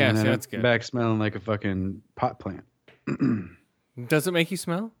 And that's good. Back smelling like a fucking pot plant. Does it make you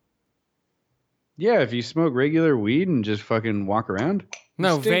smell? Yeah, if you smoke regular weed and just fucking walk around.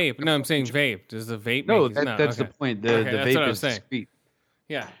 No, vape. No, I'm saying vape. Does the vape make you smell? That's the point. The vape is discreet.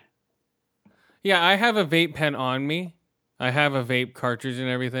 Yeah. Yeah, I have a vape pen on me. I have a vape cartridge and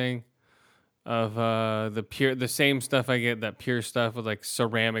everything of the same stuff I get, that pure stuff with like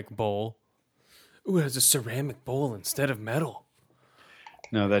ceramic bowl. Ooh, it has a ceramic bowl instead of metal.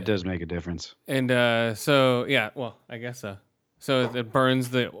 No, that does make a difference. And I guess so. So it burns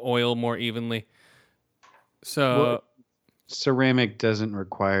the oil more evenly. So ceramic doesn't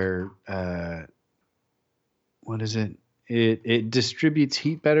require what is it? It distributes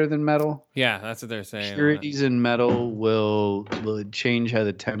heat better than metal. Yeah, that's what they're saying. Impurities in metal will change how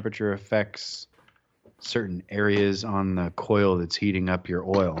the temperature affects certain areas on the coil that's heating up your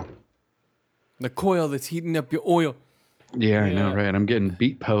oil. The coil that's heating up your oil. Yeah, I know, right? I'm getting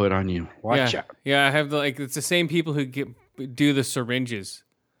beat poet on you. Watch out. Yeah, I have it's the same people who do the syringes.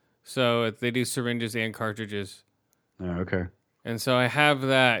 So they do syringes and cartridges. Oh, okay. And so I have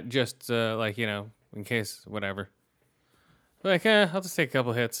that just in case whatever. Like, I'll just take a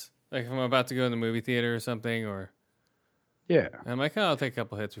couple hits. Like if I'm about to go in the movie theater or something, or I'm like, I'll take a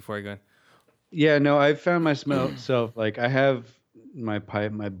couple hits before I go in. Yeah, no, I've found myself like I have my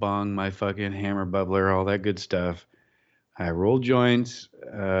pipe, my bong, my fucking hammer bubbler, all that good stuff. I roll joints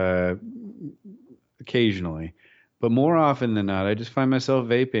occasionally, but more often than not, I just find myself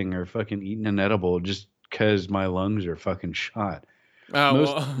vaping or fucking eating an edible just because my lungs are fucking shot.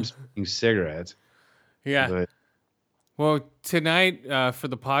 Most of them smoking cigarettes. Yeah. But, well, tonight for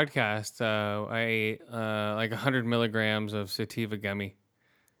the podcast, I ate like 100 milligrams of sativa gummy.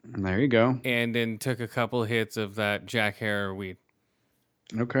 There you go. And then took a couple hits of that Jack Herer weed.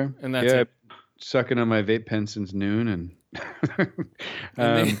 Okay. And that's it. Sucking on my vape pen since noon, and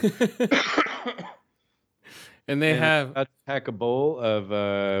and they have about to pack a bowl of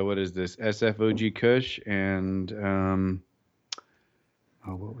what is this? SFOG Kush and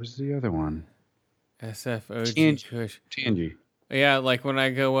what was the other one? SFOG Kush. Tangy. Yeah, like when I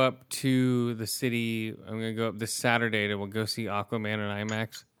go up to the city, I'm gonna go up this Saturday to go see Aquaman and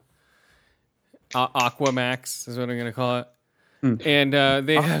IMAX. Aquamax is what I'm gonna call it. And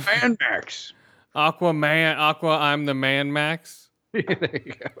they have Man Max. Aqua, I'm the Man Max. There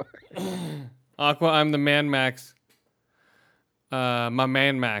you go. Aqua, I'm the Man Max. My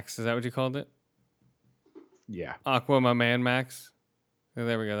Man Max. Is that what you called it? Yeah. Aqua, my Man Max. Oh,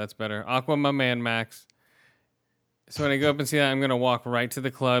 there we go. That's better. Aqua, my Man Max. So when I go up and see that, I'm going to walk right to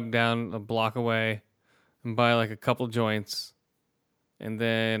the club down a block away and buy like a couple joints and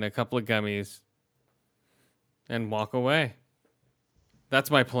then a couple of gummies and walk away. That's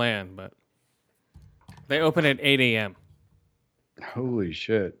my plan, but they open at 8 a.m. Holy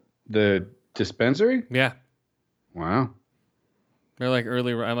shit. The dispensary? Yeah. Wow. They're like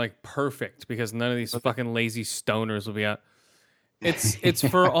early. I'm like perfect because none of these fucking lazy stoners will be out. It's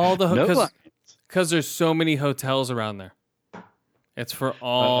for all the because there's so many hotels around there. It's for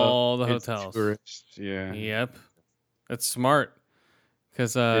all the hotels. Tourists. Yeah. Yep. That's smart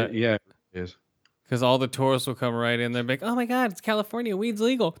because Yeah, it is. because all the tourists will come right in. They're like, oh my god, it's California, weed's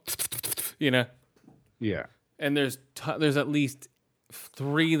legal. You know. Yeah. And there's at least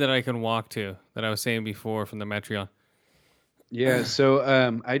 3 that I can walk to that I was saying before from the Metreon. Yeah,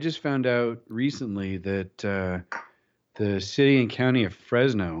 so I just found out recently that the city and county of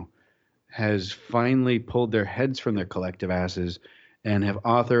Fresno has finally pulled their heads from their collective asses and have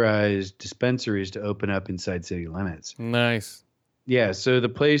authorized dispensaries to open up inside city limits. Nice. Yeah, so the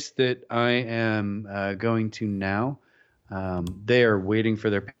place that I am going to now, they are waiting for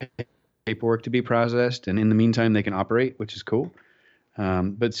their paperwork to be processed, and in the meantime, they can operate, which is cool.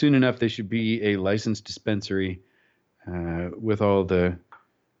 But soon enough, they should be a licensed dispensary with all the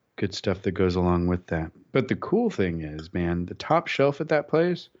good stuff that goes along with that. But the cool thing is, man, the top shelf at that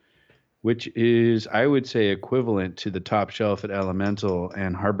place, which is, I would say, equivalent to the top shelf at Elemental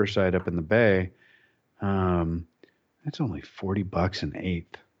and Harborside up in the Bay, that's only $40 an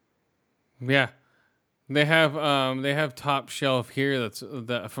eighth. Yeah. They have top shelf here that's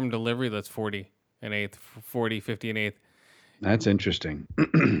from delivery that's 40 an eighth, 40, 50 an eighth. That's interesting.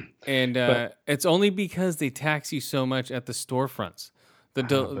 And it's only because they tax you so much at the storefronts.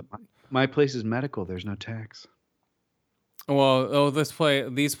 But my place is medical. There's no tax.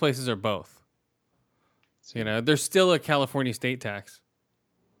 These places are both. You know, there's still a California state tax.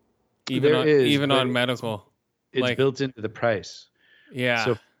 Even on medical. It's built into the price. Yeah.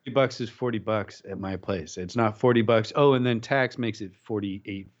 So $40 is $40 at my place. It's not $40. Oh, and then tax makes it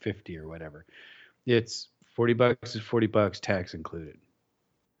 $48.50 or whatever. It's $40 is $40, tax included.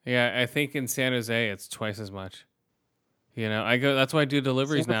 Yeah, I think in San Jose it's twice as much. You know, that's why I do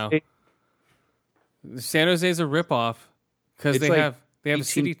deliveries now. San Jose's a ripoff because they have a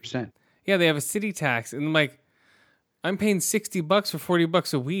city. Yeah, they have a city tax, and I'm like, I'm paying $60 for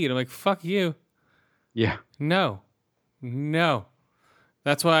 $40 a weed. I'm like, fuck you. Yeah. No.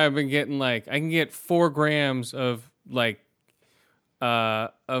 That's why I've been getting I can get 4 grams of that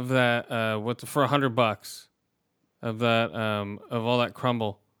for $100 of that of all that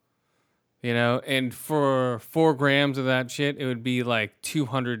crumble, you know, and for 4 grams of that shit, it would be like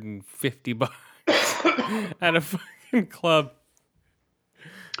 $250 at a fucking club,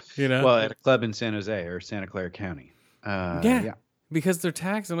 you know. Well, at a club in San Jose or Santa Clara County. Yeah, because they're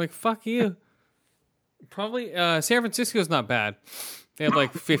taxed. I'm like, fuck you. Probably San Francisco's not bad. They have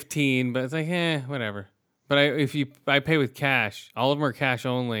like 15, but it's like, whatever. But I pay with cash. All of them are cash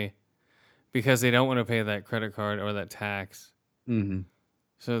only because they don't want to pay that credit card or that tax. Mm-hmm.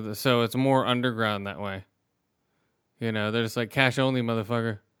 So it's more underground that way. You know, they're just like cash only,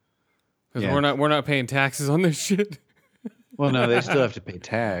 motherfucker. Because we're not paying taxes on this shit. Well, no, they still have to pay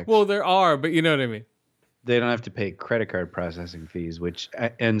tax. Well, there are, but you know what I mean. They don't have to pay credit card processing fees, which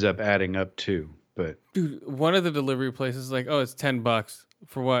ends up adding up too. But dude, one of the delivery places is like, oh, it's $10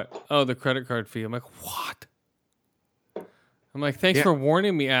 for what? Oh, the credit card fee. I'm like, what? I'm like, thanks for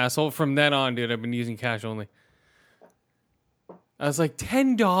warning me, asshole. From then on, dude, I've been using cash only. I was like,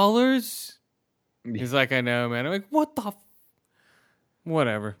 $10? He's like, I know, man. I'm like, what the?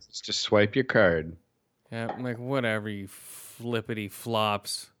 Whatever. Just swipe your card. Yeah, I'm like, whatever, you flippity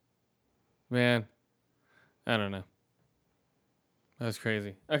flops. Man, I don't know. That was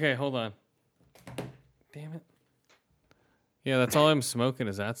crazy. Okay, hold on. Damn it. Yeah, that's all I'm smoking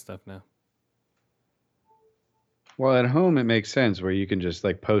is that stuff now. Well, at home it makes sense where you can just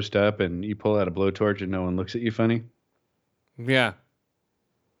like post up and you pull out a blowtorch and no one looks at you funny. Yeah.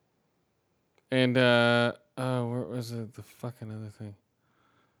 And where was it? The fucking other thing.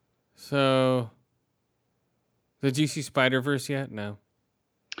 So, did you see Spider-Verse yet? No.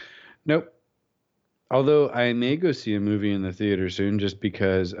 Nope. Although I may go see a movie in the theater soon, just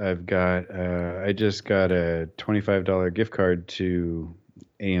because I just got a $25 gift card to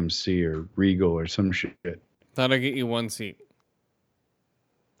AMC or Regal or some shit. Thought I'd get you one seat.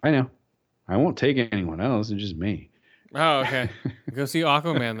 I know. I won't take anyone else. It's just me. Oh, okay. Go see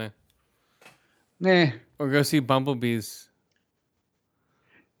Aquaman then. Nah. Or go see Bumblebees.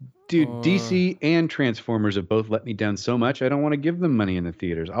 Dude, DC and Transformers have both let me down so much. I don't want to give them money in the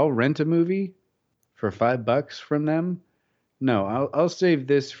theaters. I'll rent a movie for $5 from them. No, I'll save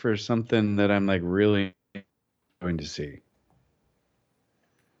this for something that I'm like really going to see.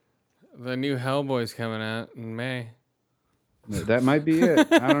 The new Hellboy's coming out in May. That might be it.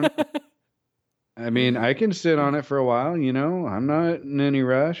 I don't know. I mean, I can sit on it for a while, you know. I'm not in any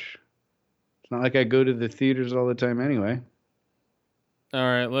rush. It's not like I go to the theaters all the time anyway. All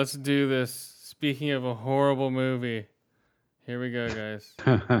right, let's do this. Speaking of a horrible movie, here we go, guys.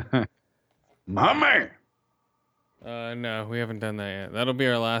 Mommy! No, we haven't done that yet. That'll be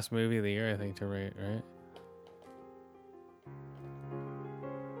our last movie of the year, I think, to rate, right?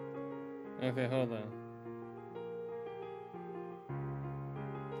 Okay, hold on.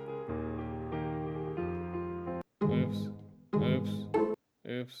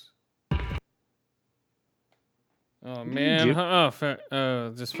 Oops. Oh, man.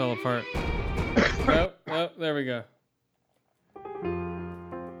 It just fell apart. Oh, there we go.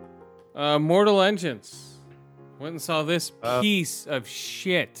 Mortal Engines. Went and saw this piece of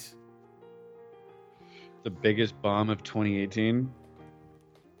shit. The biggest bomb of 2018?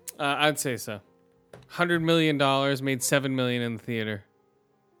 I'd say so. $100 million, made $7 million in the theater.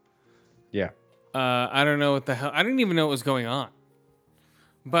 Yeah. I don't know what the hell. I didn't even know what was going on.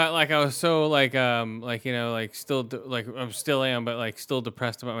 But like I was so like you know like still like I'm still am but like still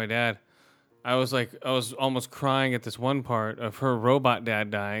depressed about my dad. I was almost crying at this one part of her robot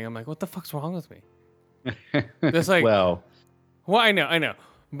dad dying. I'm like, what the fuck's wrong with me? This like well I know,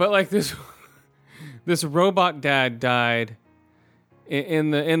 but like this robot dad died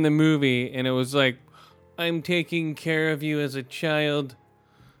in the movie, and it was like, I'm taking care of you as a child,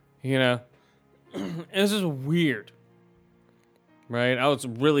 you know. It was just weird. Right, I was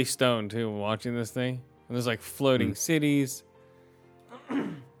really stoned too watching this thing. And there's like floating cities,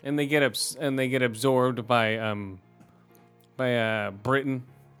 and they get absorbed by Britain,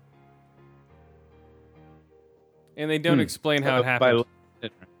 and they don't explain how it happened.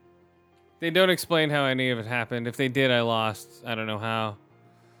 They don't explain how any of it happened. If they did, I lost. I don't know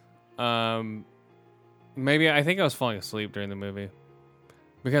how. Maybe I think I was falling asleep during the movie,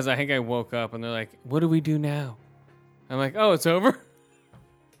 because I think I woke up and they're like, "What do we do now?" I'm like, oh, it's over?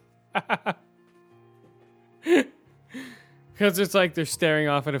 Because it's like they're staring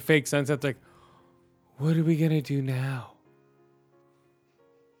off at a fake sunset. It's like, what are we going to do now?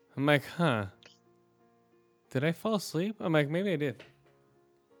 I'm like, huh. Did I fall asleep? I'm like, maybe I did.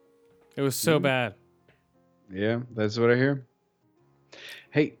 It was so bad. Yeah, that's what I hear.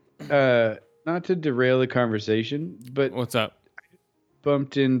 Hey, not to derail the conversation, but... What's up?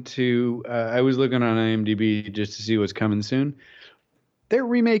 Bumped into I was looking on IMDb just to see what's coming soon. They're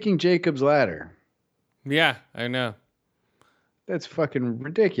remaking Jacob's Ladder. Yeah, I know. That's fucking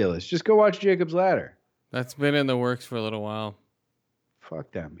ridiculous. Just go watch Jacob's Ladder. That's been in the works for a little while.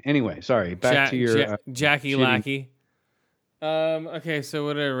 Fuck them. Anyway, sorry. Back to your Jackie Lackey. Okay, so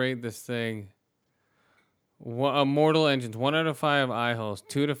what did I rate this thing? Mortal Engines, 1 out of 5 eye holes,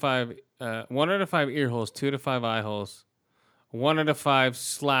 2 to 5 1 out of 5 ear holes, 2 to 5 eye holes. 1 out of 5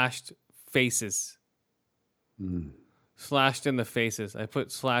 slashed faces. Slashed in the faces. I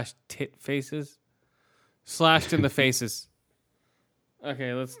put slashed tit faces. Slashed in the faces.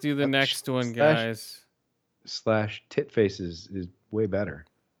 Okay, let's do the next one, guys. Slash tit faces is way better.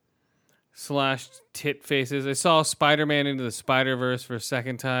 Slashed tit faces. I saw Spider-Man Into the Spider-Verse for a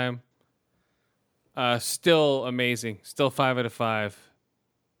second time. Still amazing. Still 5 out of 5.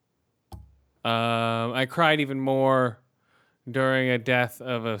 I cried even more during a death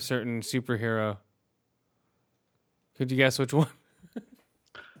of a certain superhero. Could you guess which one?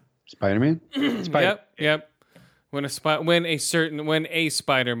 Spider-Man? Yep. When a Spider-Man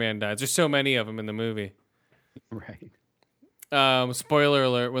dies. There's so many of them in the movie. Right. Spoiler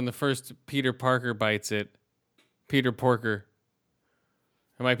alert, when the first Peter Parker bites it. Peter Porker.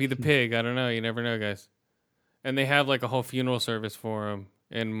 It might be the pig. I don't know. You never know, guys. And they have like a whole funeral service for him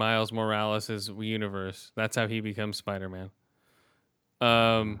in Miles Morales' universe. That's how he becomes Spider-Man.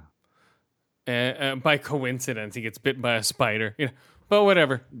 And by coincidence, he gets bitten by a spider. You know, but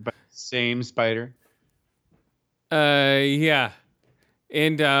whatever. But same spider. Yeah,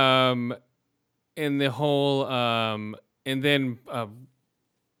 and the whole and then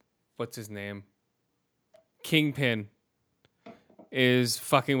what's his name? Kingpin is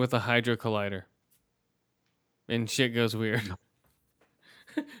fucking with a Hydro Collider, and shit goes weird.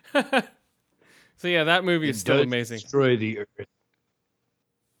 So yeah, that movie is still amazing. Destroy the Earth.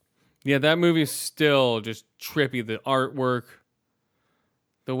 Yeah, that movie is still just trippy. The artwork,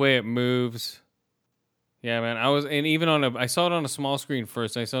 the way it moves. Yeah, man. I saw it on a small screen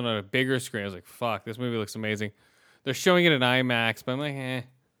first. And I saw it on a bigger screen. I was like, fuck, this movie looks amazing. They're showing it in IMAX, but I'm like, eh.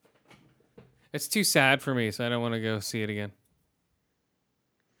 It's too sad for me, so I don't want to go see it again.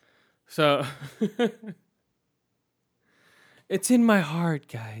 So, it's in my heart,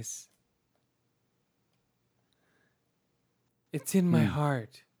 guys. It's in my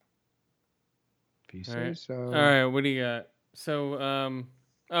heart. If you say so. All right, what do you got? So,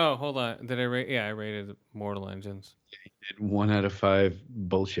 oh, hold on. Did I rate? Yeah, I rated Mortal Engines. 1 out of 5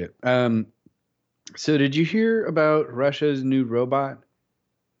 bullshit. So did you hear about Russia's new robot?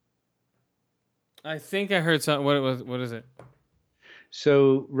 I think I heard something. What is it?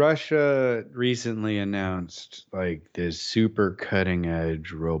 So Russia recently announced like this super cutting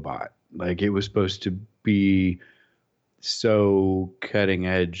edge robot. Like it was supposed to be so cutting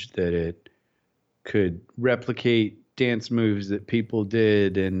edge that it could replicate dance moves that people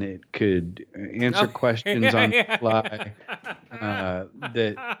did, and it could answer questions on the fly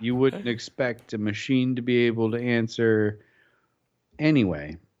that you wouldn't expect a machine to be able to answer.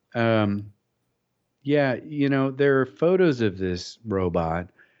 Anyway, yeah, there are photos of this robot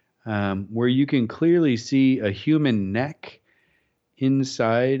where you can clearly see a human neck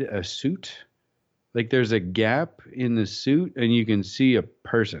inside a suit. Like there's a gap in the suit and you can see a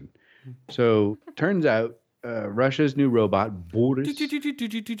person. So turns out Russia's new robot, Boris,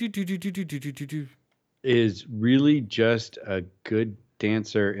 is really just a good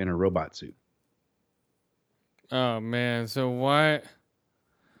dancer in a robot suit. Oh, man. So why?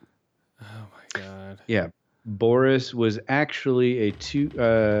 Oh, my God. Yeah. Boris was actually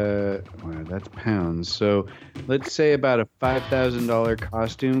well, that's pounds. So let's say about a $5,000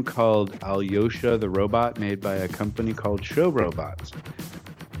 costume called Alyosha the Robot, made by a company called Show Robots.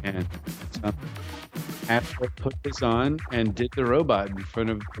 And Apple put this on and did the robot in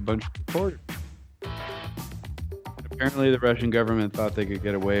front of a bunch of reporters. Apparently the Russian government thought they could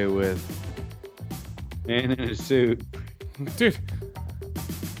get away with a man in a suit. Dude,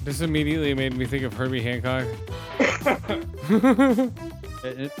 this immediately made me think of Herbie Hancock.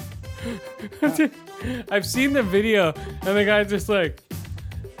 I've seen the video, and the guy's just like,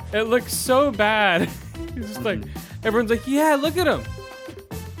 it looks so bad. He's just like, everyone's like, yeah, look at him.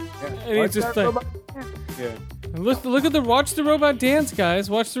 And he's just like, yeah. Watch the robot dance, guys.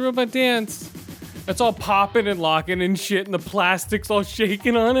 Watch the robot dance. It's all popping and locking and shit, and the plastic's all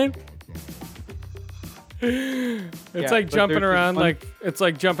shaking on it. It's like jumping around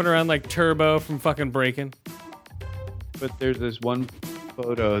like Turbo from fucking Breaking. But there's this one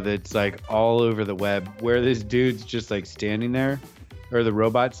photo that's like all over the web where this dude's just like standing there, or the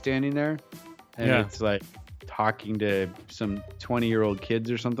robot's standing there, and it's like talking to some 20-year-old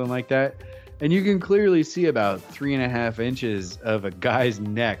kids or something like that. And you can clearly see about 3.5 inches of a guy's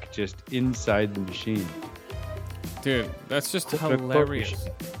neck just inside the machine. Dude, that's just hilarious.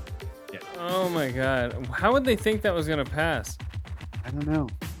 Yeah. Oh my God. How would they think that was going to pass? I don't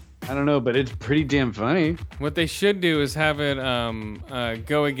know, but it's pretty damn funny. What they should do is have it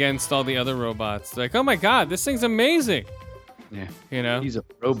go against all the other robots. Like, oh my God, this thing's amazing. Yeah. You know? He's a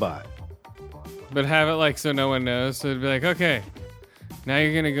robot. But have it like so no one knows. So it'd be like, okay, now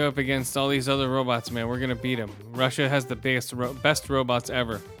you're going to go up against all these other robots, man. We're going to beat them. Russia has the best robots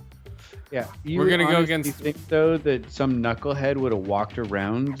ever. Yeah. We're going to go against... You think, though, that some knucklehead would have walked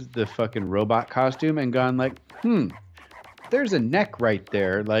around the fucking robot costume and gone like, there's a neck right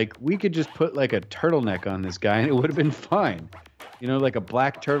there. Like, we could just put like a turtleneck on this guy and it would have been fine. You know, like a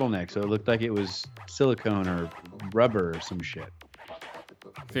black turtleneck. So it looked like it was silicone or rubber or some shit.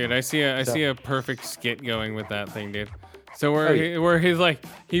 Dude, I see a perfect skit going with that thing, dude. So where he's like,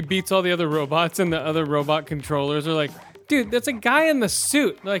 he beats all the other robots and the other robot controllers are like, dude, that's a guy in the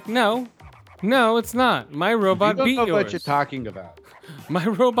suit. They're like, no, it's not. My robot beat yours. You don't know what you're talking about. My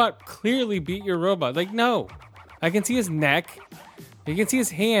robot clearly beat your robot. Like, no. I can see his neck. You can see his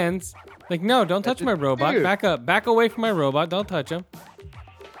hands. Like, no, don't touch my robot. Dude. Back up. Back away from my robot. Don't touch him.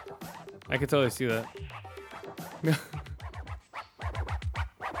 I can totally see that.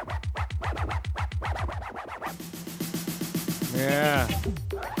 Yeah.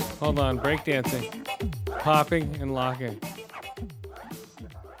 Hold on. Breakdancing. Popping and locking.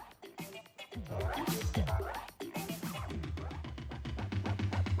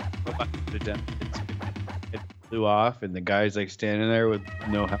 It flew off, and the guy's like standing there with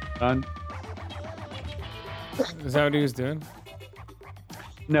no helmet on. Is that what he was doing?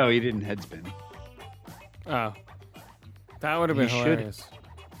 No, he didn't headspin. Oh. That would have been He should. hilarious.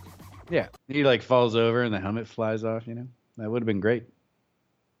 Yeah, he like falls over and the helmet flies off. That would have been great.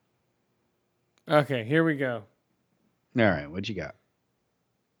 Okay, here we go. All right, what you got?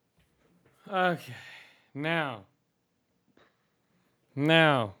 Okay, now,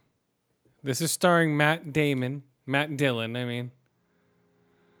 this is starring Matt Dillon. I mean,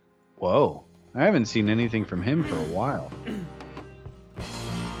 Whoa, I haven't seen anything from him for a while.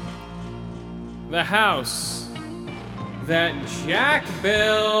 the house that Jack built.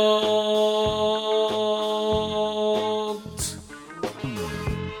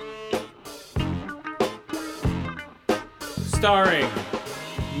 Starring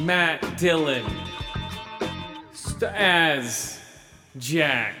Matt Dillon as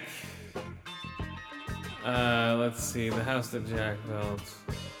Jack. Let's see. The house that Jack built.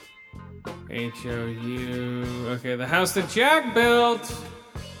 H-O-U. Okay, the house that Jack built.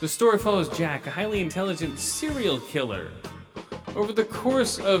 The story follows Jack, a highly intelligent serial killer, over the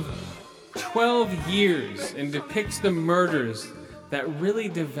course of 12 years and depicts the murders that really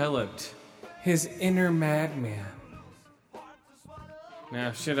developed his inner madman.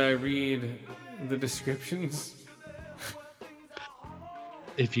 Now, should I read the descriptions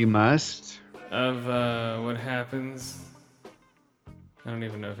If you must. of what happens? I don't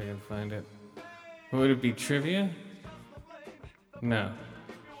even know if I can find it. Would it be trivia? No.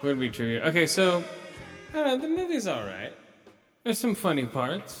 Would it be trivia? Okay, so the movie's alright. There's some funny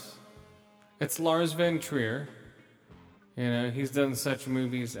parts. It's Lars von Trier. You know, he's done such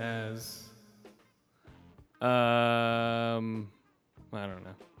movies as I don't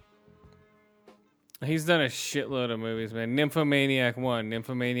know. He's done a shitload of movies, man. Nymphomaniac 1,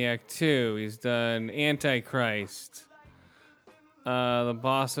 Nymphomaniac 2. He's done Antichrist. The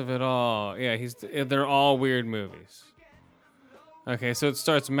Boss of It All. Yeah, they're all weird movies. Okay, so it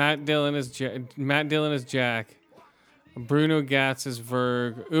starts Matt Dillon as Jack, Bruno Gatz as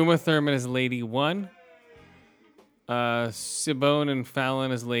Verg, Uma Thurman as Lady 1, Simone and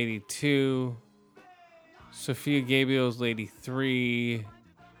Fallon as Lady 2, Sophia Gabriel as Lady 3.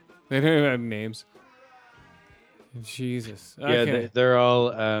 They don't even have names. Jesus. Okay. Yeah, they're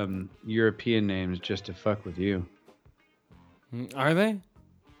all European names just to fuck with you. Are they?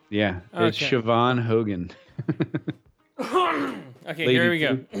 Yeah, it's Okay. Siobhan Hogan. Okay, Lady here we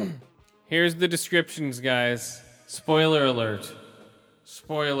go. Here's the descriptions, guys. Spoiler alert.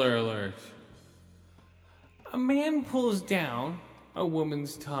 Spoiler alert. A man pulls down a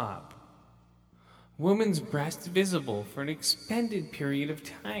woman's top. Woman's breast visible for an extended period of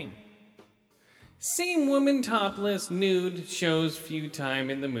time. Same woman topless, nude, shows few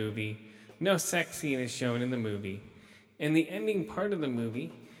time in the movie. No sex scene is shown in the movie. In the ending part of the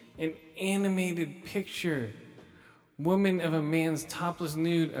movie, an animated picture. Woman of a man's topless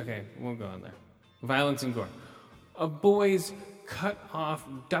nude. Okay, we'll go on there. Violence and gore. A boy's cut off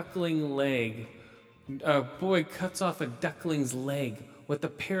duckling leg. A boy cuts off a duckling's leg with a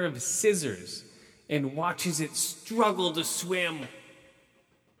pair of scissors and watches it struggle to swim.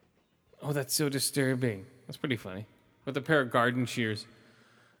 Oh, that's so disturbing. That's pretty funny. With a pair of garden shears.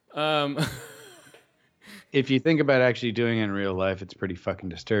 If you think about actually doing it in real life, it's pretty fucking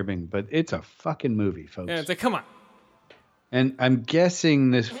disturbing. But it's a fucking movie, folks. Yeah, it's like, come on. And I'm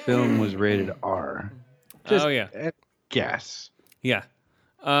guessing this film was rated R. Just Oh, yeah. Guess. Yeah.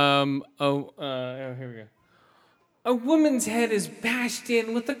 Here we go. A woman's head is bashed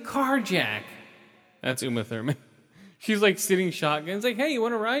in with a car jack. That's Uma Thurman. She's like sitting shotgun. It's like, hey, you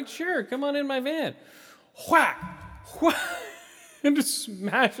want to ride? Sure, come on in my van. Whack! Whack! And just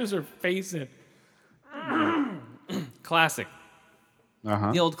smashes her face in. Classic.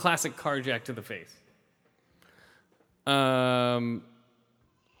 Uh-huh. The old classic car jack to the face.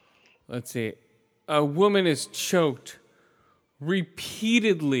 Let's see. A woman is choked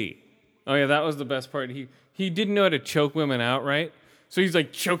repeatedly. Oh yeah, that was the best part. He didn't know how to choke women out, right? So he's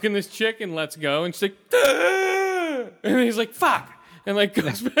like choking this chick and lets go, and she's like, "Ah!" And he's like, fuck, and like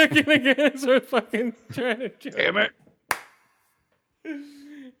goes back in again and starts fucking trying to choke. Damn it.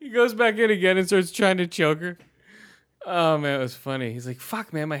 He goes back in again and starts trying to choke her. Oh man, it was funny. He's like,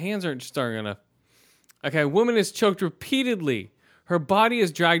 fuck man, my hands aren't strong enough. Okay, a woman is choked repeatedly. Her body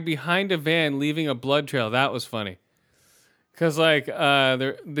is dragged behind a van, leaving a blood trail. That was funny. Cause like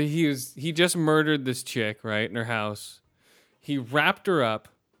he just murdered this chick, right, in her house. He wrapped her up,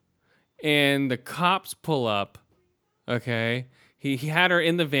 and the cops pull up. Okay, he had her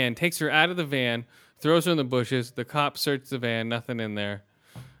in the van, takes her out of the van, throws her in the bushes. The cops search the van, nothing in there,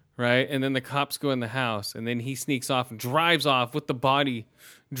 right? And then the cops go in the house, and then he sneaks off and drives off with the body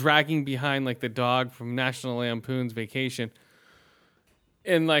dragging behind like the dog from National Lampoon's Vacation.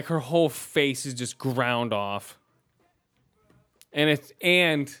 And like her whole face is just ground off.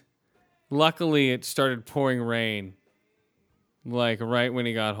 And luckily it started pouring rain, like right when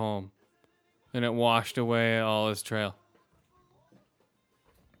he got home. and it washed away all his trail.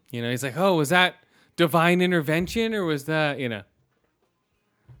 You know, he's like, oh, was that divine intervention or was that, you know,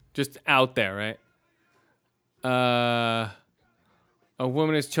 just out there, right? A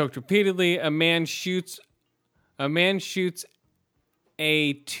woman is choked repeatedly. A man shoots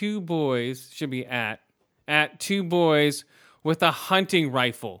two boys with a hunting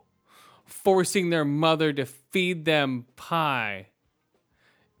rifle, forcing their mother to feed them pie,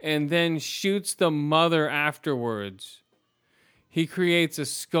 and then shoots the mother afterwards. He creates a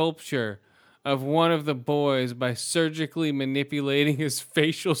sculpture of one of the boys by surgically manipulating his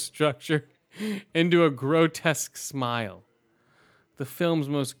facial structure into a grotesque smile. The film's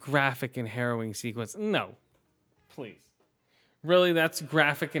most graphic and harrowing sequence. No, please. Really, that's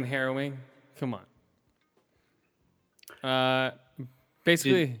graphic and harrowing? Come on.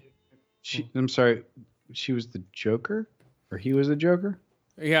 Basically... I'm sorry, she was the Joker? Or he was the Joker?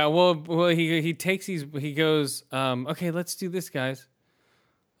 Yeah, well, he takes these... He goes, okay, let's do this, guys.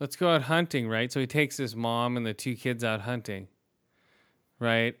 Let's go out hunting, right? So he takes his mom and the two kids out hunting,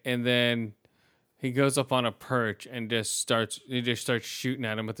 right? And then he goes up on a perch and just starts shooting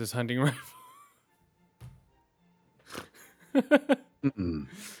at him with his hunting rifle.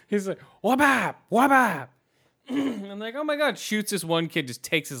 He's like, wabap, wabap. I'm like, oh my God, shoots this one kid, just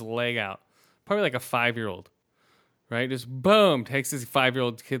takes his leg out. Probably like a 5-year-old, right? Just boom, takes his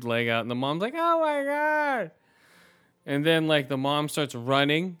 5-year-old kid leg out. And the mom's like, oh my God. And then like the mom starts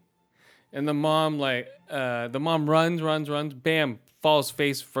running. And the mom runs, bam, falls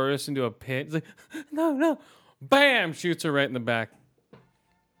face first into a pit. He's like, no, bam, shoots her right in the back.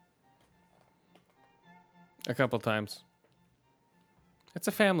 A couple times. It's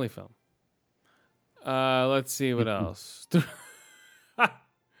a family film. Let's see what else.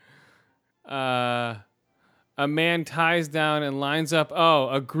 A man ties down and lines up,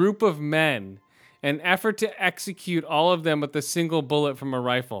 a group of men. An effort to execute all of them with a single bullet from a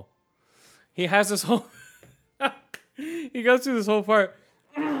rifle. He has this whole... he goes through this whole part.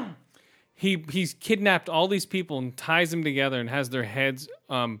 He's kidnapped all these people and ties them together and has their heads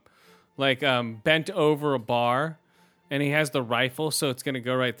bent over a bar. And he has the rifle, so it's going to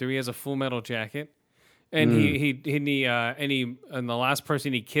go right through. He has a Full Metal Jacket. And and the last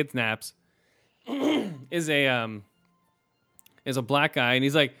person he kidnaps is a black guy. And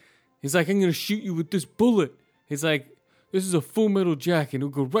he's like, I'm going to shoot you with this bullet. He's like, this is a Full Metal Jacket. It'll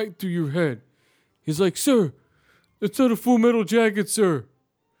go right through your head. He's like, sir, it's not a Full Metal Jacket, sir.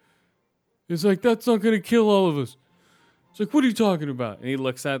 He's like, that's not going to kill all of us. It's like, what are you talking about? And he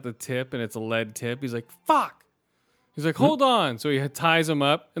looks at the tip, and it's a lead tip. He's like, fuck. He's like, hold on. So he ties them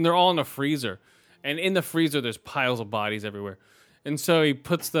up, and they're all in a freezer. And in the freezer, there's piles of bodies everywhere. And so he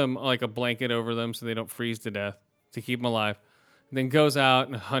puts them like a blanket over them so they don't freeze to death to keep them alive. And then goes out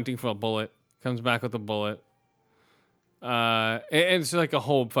and hunting for a bullet. Comes back with a bullet. And it's like a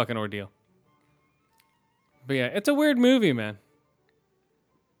whole fucking ordeal. But yeah, it's a weird movie, man.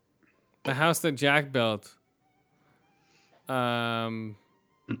 The House That Jack Built. A man.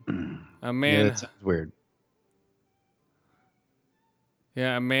 Yeah, that sounds weird.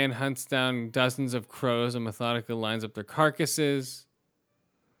 Yeah, a man hunts down dozens of crows and methodically lines up their carcasses.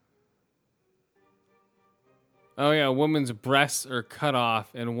 Oh yeah, a woman's breasts are cut off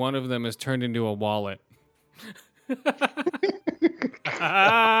and one of them is turned into a wallet.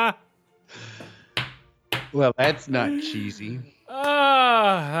 Well, that's not cheesy.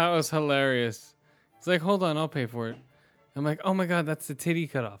 That was hilarious. It's like, hold on, I'll pay for it. I'm like, oh my God, that's the titty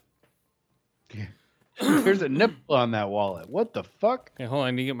cut off. Yeah. There's a nipple on that wallet. What the fuck? Okay, hold on,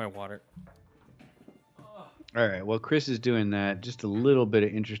 I need to get my water. All right. Well, Chris is doing that. Just a little bit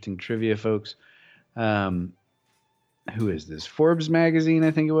of interesting trivia, folks. Who is this? Forbes magazine, I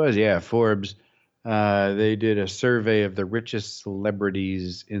think it was. Yeah, Forbes. They did a survey of the richest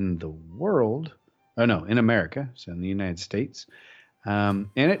celebrities in the world. Oh, no, in America. So in the United States. And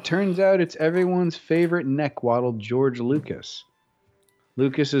it turns out it's everyone's favorite neckwaddle, George Lucas.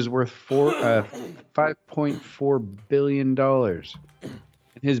 Lucas is worth $5.4 billion. And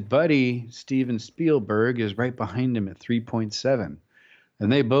his buddy, Steven Spielberg, is right behind him at 3.7.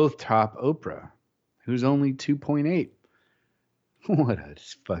 And they both top Oprah, who's only 2.8. What a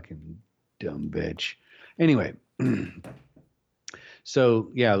fucking dumb bitch. Anyway, so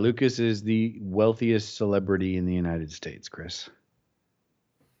yeah, Lucas is the wealthiest celebrity in the United States, Chris.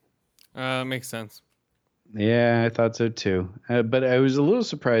 Makes sense. Yeah, I thought so too. But I was a little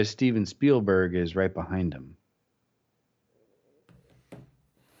surprised Steven Spielberg is right behind him.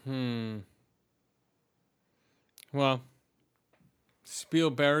 Well,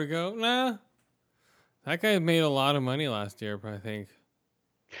 Spielbergo? Nah. That guy made a lot of money last year, I think.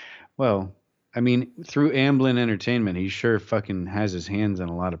 Well, I mean, through Amblin Entertainment, he sure fucking has his hands on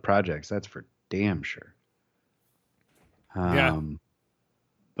a lot of projects. That's for damn sure. Yeah.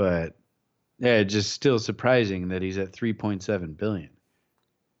 But yeah, it's just still surprising that he's at 3.7 billion.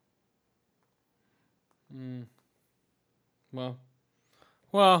 Well,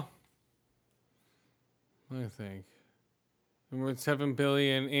 let me think. And we're at 7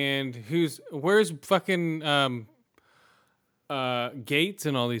 billion, and where's fucking Gates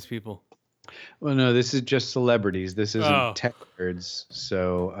and all these people? Well, no, this is just celebrities. This isn't Oh. tech nerds.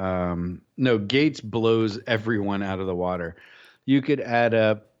 So, no, Gates blows everyone out of the water. You could add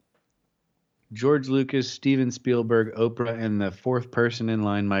up George Lucas, Steven Spielberg, Oprah, and the fourth person in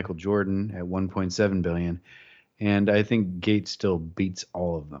line, Michael Jordan, at 1.7 billion. And I think Gates still beats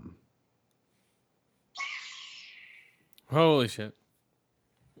all of them. Holy shit.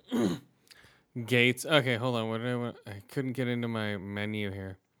 Gates. Okay, hold on. What did I want? I couldn't get into my menu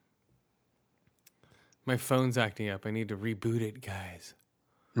here. My phone's acting up. I need to reboot it, guys.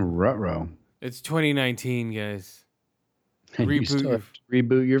 Ruh-roh. It's 2019, guys. And you still have to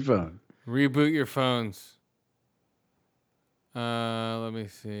reboot your phone. Reboot your phones. Let me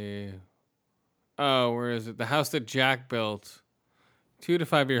see. Oh, where is it? The house that Jack built. 2 to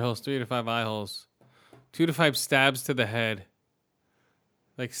 5 ear holes, 3 to 5 eye holes. 2 to 5 stabs to the head.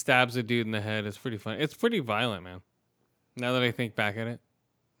 Like stabs a dude in the head. It's pretty fun. It's pretty violent, man. Now that I think back at it.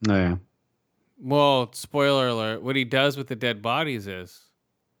 Oh, yeah. Well, spoiler alert. What he does with the dead bodies is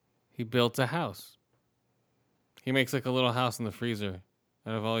he built a house. He makes like a little house in the freezer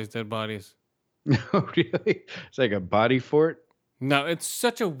out of all these dead bodies. Oh, really? It's like a body fort? No, it's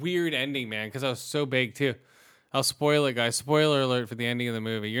such a weird ending, man, because I was so big, too. I'll spoil it, guys. Spoiler alert for the ending of the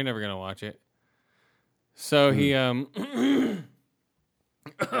movie. You're never going to watch it. So he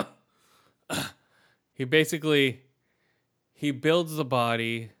basically he builds the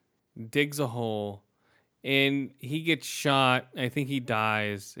body, digs a hole, and he gets shot. I think he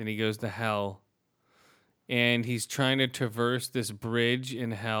dies, and he goes to hell. And he's trying to traverse this bridge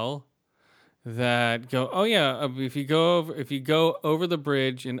in hell that if you go over the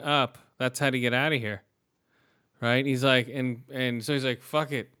bridge and up, that's how to get out of here. Right? He's like, and so he's like,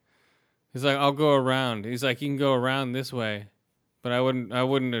 fuck it. He's like, I'll go around. He's like, you can go around this way, but I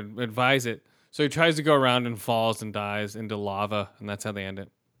wouldn't advise it. So he tries to go around and falls and dies into lava, and that's how they end it.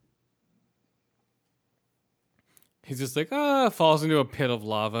 He's just like, falls into a pit of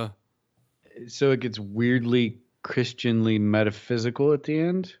lava. So it gets weirdly Christianly metaphysical at the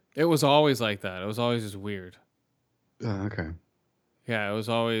end? It was always like that. It was always just weird. Oh, okay. Yeah, it was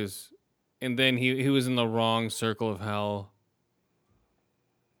always... And then he was in the wrong circle of hell.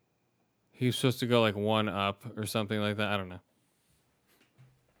 He was supposed to go like one up or something like that. I don't know.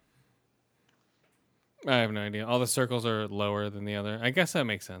 I have no idea. All the circles are lower than the other. I guess that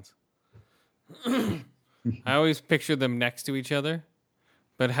makes sense. I always pictured them next to each other,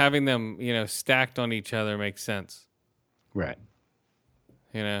 but having them, stacked on each other makes sense. Right.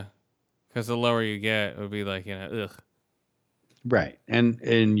 Because the lower you get, it would be like, ugh. Right.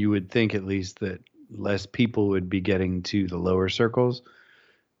 And you would think at least that less people would be getting to the lower circles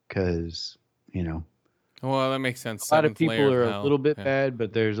because, Well, that makes sense. a lot of Seventh people layer are of hell. a little bit Yeah. bad,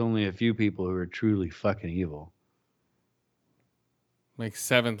 but there's only a few people who are truly fucking evil. Like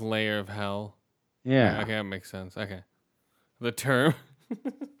seventh layer of hell. Yeah. Okay, that makes sense. Okay. The term.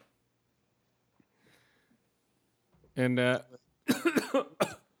 And It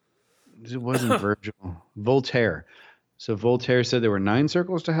wasn't Virgil. Voltaire. So Voltaire said there were 9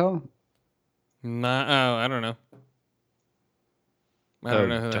 circles to hell? I don't know. I don't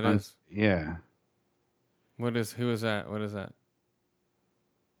know who that is. Yeah. Who is that? What is that?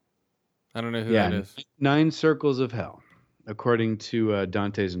 I don't know who Yeah. that is. 9 circles of hell, according to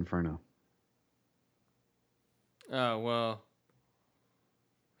Dante's Inferno. Oh, well.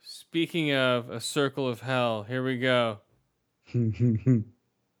 Speaking of a circle of hell, here we go.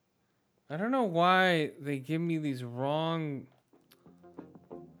 I don't know why they give me these wrong...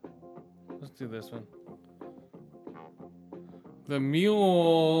 Let's do this one. The mule.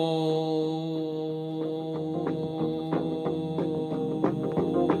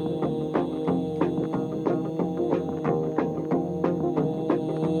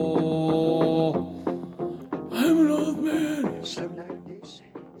 I'm an old man.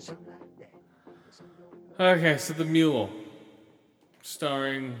 Okay, so The Mule,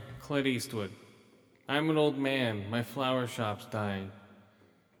 starring Clint Eastwood. I'm an old man. My flower shop's dying.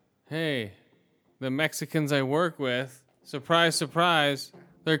 Hey, the Mexicans I work with, surprise, surprise,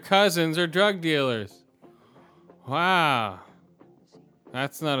 their cousins are drug dealers. Wow.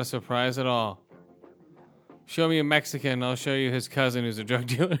 That's not a surprise at all. Show me a Mexican, I'll show you his cousin who's a drug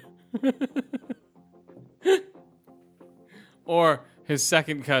dealer. Or his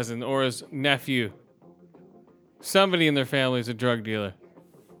second cousin or his nephew. Somebody in their family is a drug dealer.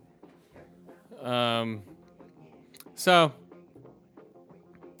 So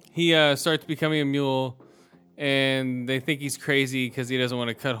he starts becoming a mule, and they think he's crazy because he doesn't want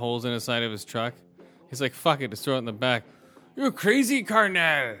to cut holes in the side of his truck. He's like, fuck it, just throw it in the back. You're crazy,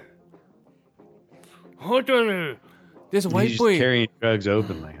 Carnal. Hold on. This white He's boy. just carrying drugs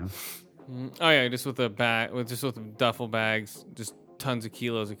openly, huh? Oh yeah, just with with duffel bags, just tons of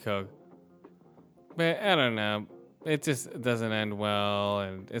kilos of coke. But I don't know. It just doesn't end well,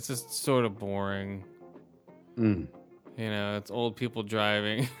 and it's just sort of boring. Mm. You know, it's old people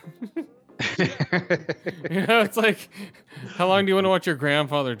driving. You know, it's like, how long do you want to watch your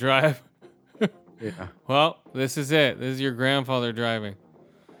grandfather drive? Yeah. Well, this is it. This is your grandfather driving.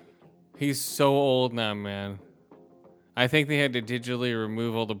 He's so old now, man. I think they had to digitally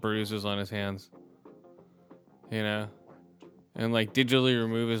remove all the bruises on his hands. You know? And like digitally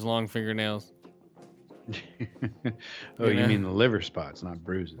remove his long fingernails. Oh, you mean the liver spots, not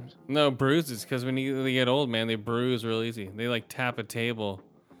bruises. No, bruises, because when they get old, man, they bruise real easy. They like tap a table,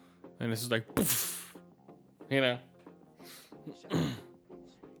 and it's just like, poof, you know.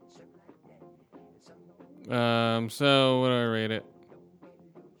 So what do I rate it?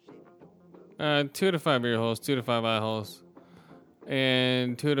 2 to 5 ear holes, 2 to 5 eye holes,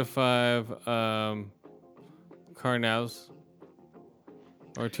 and 2 to 5 carnows.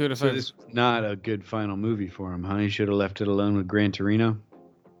 Or 2 to 5. So this is not a good final movie for him, huh? He should have left it alone with Gran Torino.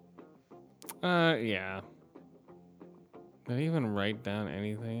 Yeah. Did I even write down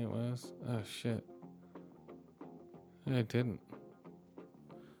anything it was? Oh, shit. I didn't.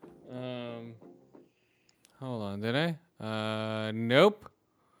 Hold on, did I? Nope.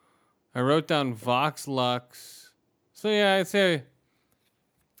 I wrote down Vox Lux. So yeah, I'd say,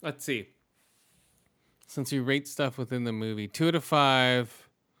 let's see. Since you rate stuff within the movie, 2 to 5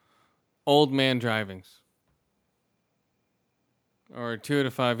 old man drivings. Or 2 to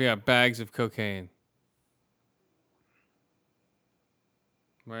 5, yeah, bags of cocaine.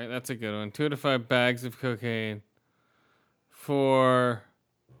 Right, that's a good one. 2 to 5 bags of cocaine for,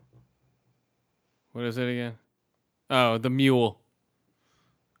 what is it again? Oh, the mule.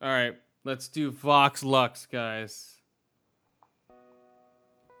 All right, let's do Vox Lux, guys.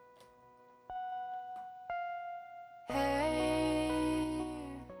 Hey,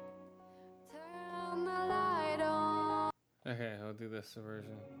 turn the light on. Okay, I'll do this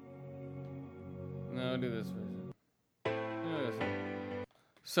version. No, I'll do this version. No, this one.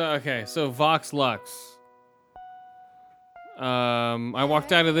 So Vox Lux. I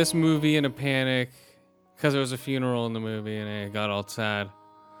walked out of this movie in a panic because there was a funeral in the movie and I got all sad.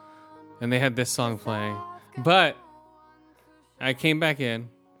 And they had this song playing. But I came back in,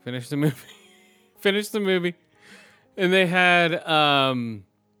 finished the movie. And they had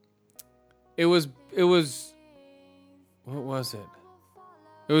it was what was it?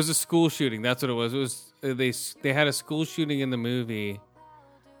 It was a school shooting. That's what it was. It was they had a school shooting in the movie.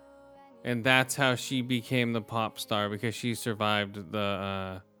 And that's how she became the pop star, because she survived she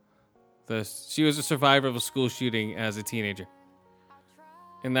was a survivor of a school shooting as a teenager.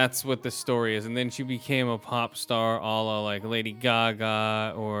 And that's what the story is. And then she became a pop star, a la like Lady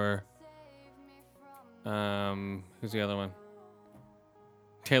Gaga or who's the other one?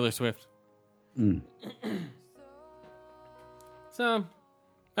 Taylor Swift. Mm. So,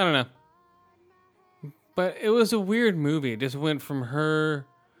 I don't know. But it was a weird movie. It just went from her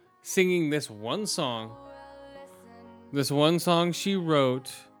singing this one song she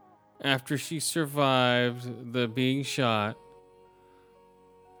wrote after she survived the being shot.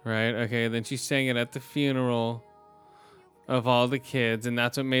 Right? Okay, then she sang it at the funeral of all the kids, and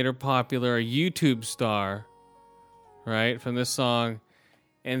that's what made her popular, a YouTube star, right, from this song.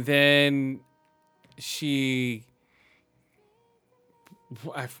 And then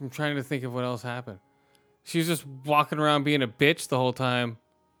I'm trying to think of what else happened. She was just walking around being a bitch the whole time.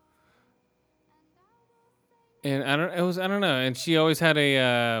 And I don't know. And she always had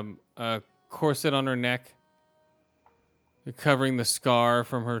a corset on her neck, covering the scar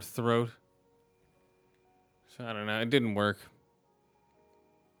from her throat. So I don't know. It didn't work.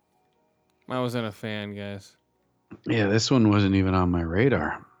 I wasn't a fan, guys. Yeah, this one wasn't even on my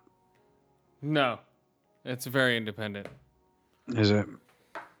radar. No. It's very independent. Is it?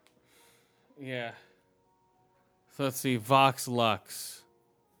 Yeah. So let's see. Vox Lux.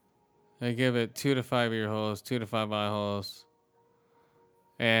 I give it 2 to 5 ear holes, 2 to 5 eye holes,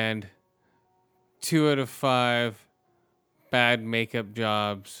 and 2 out of 5 bad makeup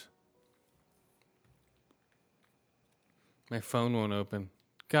jobs. My phone won't open.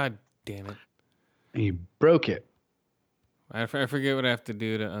 God damn it. And you broke it. I forget what I have to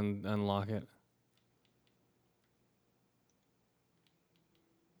do to unlock it.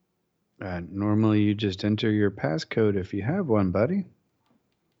 Normally, you just enter your passcode if you have one, buddy.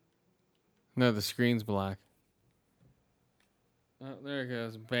 No, the screen's black. Oh, there it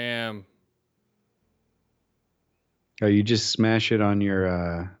goes. Bam. Oh, you just smash it on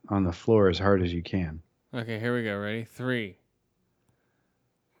your on the floor as hard as you can. Okay, here we go. Ready? 3,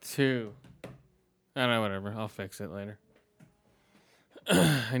 2. I don't know, whatever. I'll fix it later.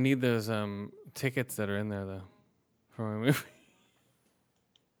 I need those tickets that are in there though for my movie.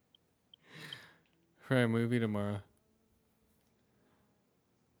 For my movie tomorrow.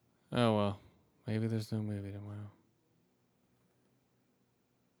 Oh well. Maybe there's no movie tomorrow.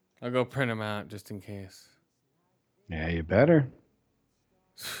 I'll go print them out just in case. Yeah, you better.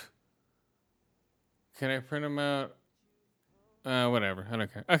 Can I print them out? Whatever. I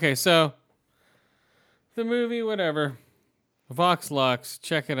don't care. Okay, so the movie, whatever. Vox Lux,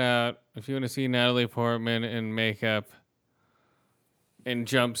 check it out. If you want to see Natalie Portman in makeup, in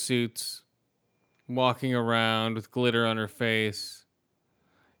jumpsuits, walking around with glitter on her face,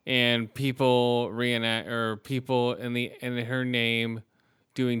 and people reenact or people in her name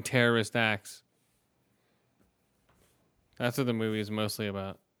doing terrorist acts. That's what the movie is mostly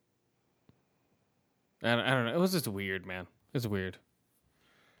about. I don't know. It was just weird, man. It's weird.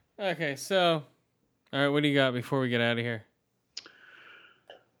 Okay, so, all right, what do you got before we get out of here?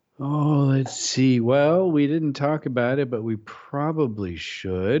 Oh, let's see. Well, we didn't talk about it, but we probably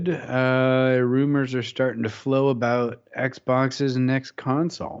should. Rumors are starting to flow about Xbox's next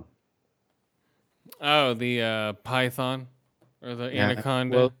console. Oh, the Python or the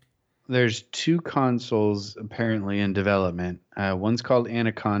Anaconda. Well, there's 2 consoles apparently in development. One's called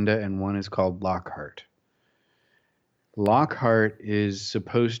Anaconda and one is called Lockhart. Lockhart is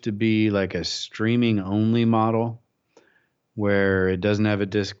supposed to be like a streaming only model where it doesn't have a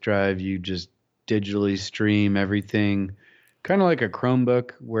disk drive. You just digitally stream everything, kind of like a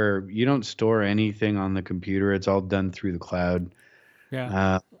Chromebook where you don't store anything on the computer. It's all done through the cloud.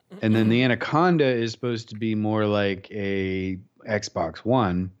 Yeah. And then the Anaconda is supposed to be more like a Xbox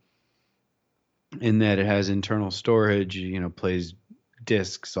One in that it has internal storage, plays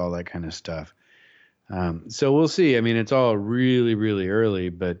discs, all that kind of stuff. So we'll see. I mean, it's all really, really early,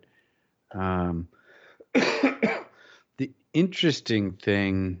 but the interesting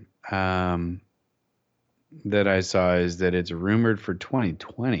thing that I saw is that it's rumored for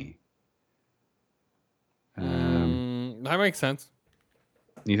 2020. That makes sense.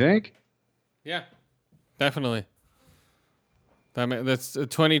 You think? Yeah, definitely. That's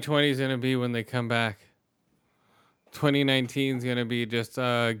 2020 is gonna be when they come back. 2019 is gonna be just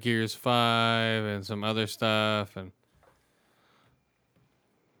Gears 5 and some other stuff, and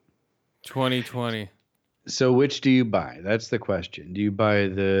 2020. So which do you buy? That's the question. Do you buy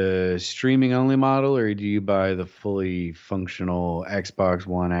the streaming only model or do you buy the fully functional Xbox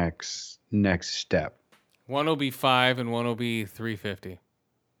One X next step? One will be 5 and one will be 350.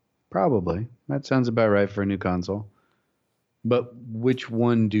 Probably. That sounds about right for a new console. But which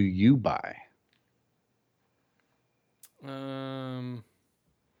one do you buy? Let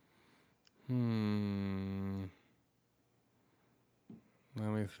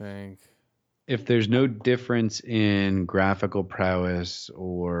me think. If there's no difference in graphical prowess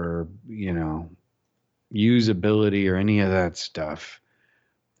or, usability or any of that stuff,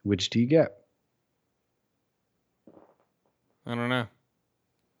 which do you get? I don't know.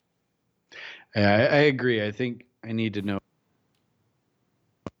 I agree. I think I need to know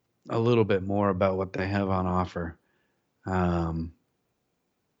a little bit more about what they have on offer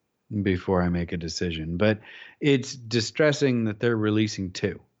before I make a decision. But it's distressing that they're releasing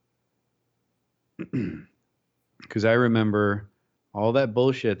 2. Because I remember all that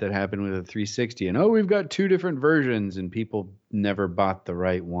bullshit that happened with the 360 and, we've got 2 different versions and people never bought the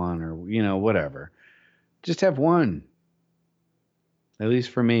right one or, whatever. Just have one. At least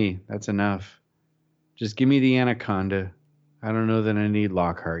for me, that's enough. Just give me the Anaconda. I don't know that I need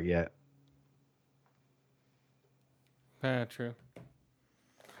Lockhart yet. True.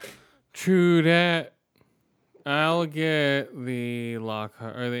 True that. I'll get the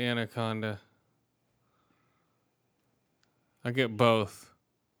Lockhart or the Anaconda. I'll get both.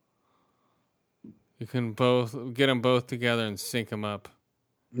 You can get them both together and sync them up.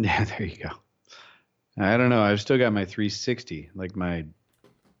 Yeah, there you go. I don't know. I've still got my 360, like my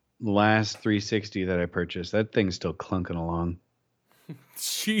last 360 that I purchased. That thing's still clunking along.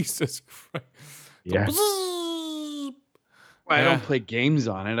 Jesus Christ. Yeah. I don't play games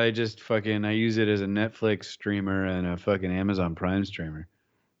on it. I just I use it as a Netflix streamer and a fucking Amazon Prime streamer.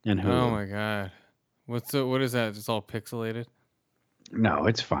 and Hulu. Oh my god. What is that? It's all pixelated. No,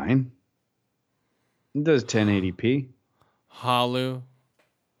 it's fine. It does 1080p. Hulu.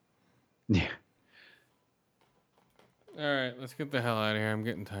 Yeah. All right, let's get the hell out of here. I'm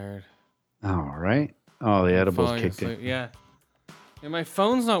getting tired. All right. Oh, the edibles Falling kicked asleep. in. Yeah. And my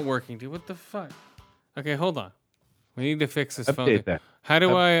phone's not working, dude. What the fuck? Okay, hold on. We need to fix this phone. Update that. How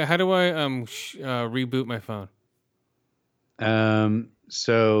do I reboot my phone?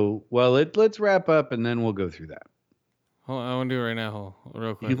 So, well, let's wrap up and then we'll go through that. Hold on, I want to do it right now.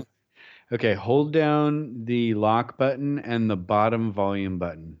 Real quick. Okay, hold down the lock button and the bottom volume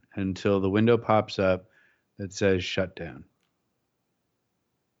button until the window pops up that says shut down.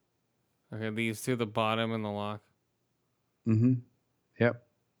 Okay, these two, the bottom and the lock. Mm-hmm. Yep.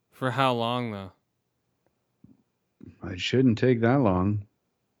 For how long though? It shouldn't take that long.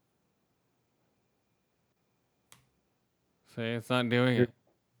 See, it's not doing it.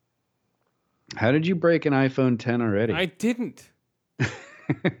 How did you break an iPhone 10 already? I didn't.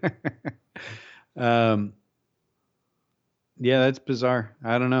 Yeah, that's bizarre.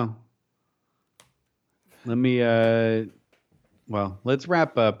 I don't know. Let me well, let's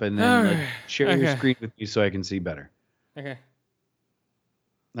wrap up and then Alright. share your Okay. screen with me so I can see better. Okay.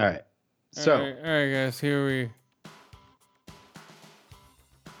 All right. So, All right, guys. Who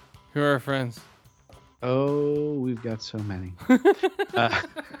are our friends? oh, we've got so many.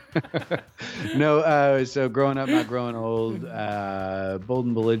 So growing up, not growing old, bold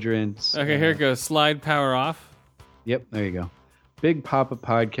and belligerent. Okay, here it goes. Slide power off. Yep, there you go. Big Papa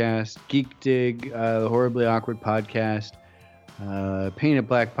Podcast, Geek Dig, the Horribly Awkward Podcast, Painted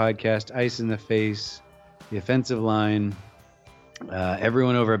Black Podcast, Ice in the Face, The Offensive Line,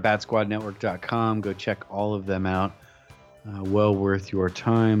 everyone over at batsquadnetwork.com. Go check all of them out. Well worth your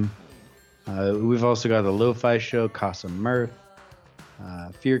time. We've also got the Lo-Fi Show, Casa Mirth,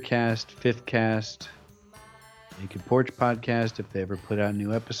 Fearcast, Fifth Cast, Naked Porch Podcast if they ever put out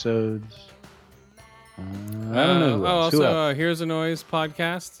new episodes. I don't know who else. Who else? Also, Here's a Noise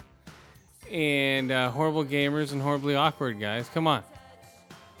podcast. And Horrible Gamers and Horribly Awkward guys. Come on.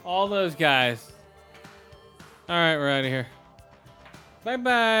 All those guys. All right, we're out of here.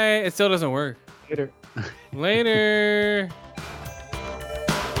 Bye-bye. It still doesn't work. Later. Later.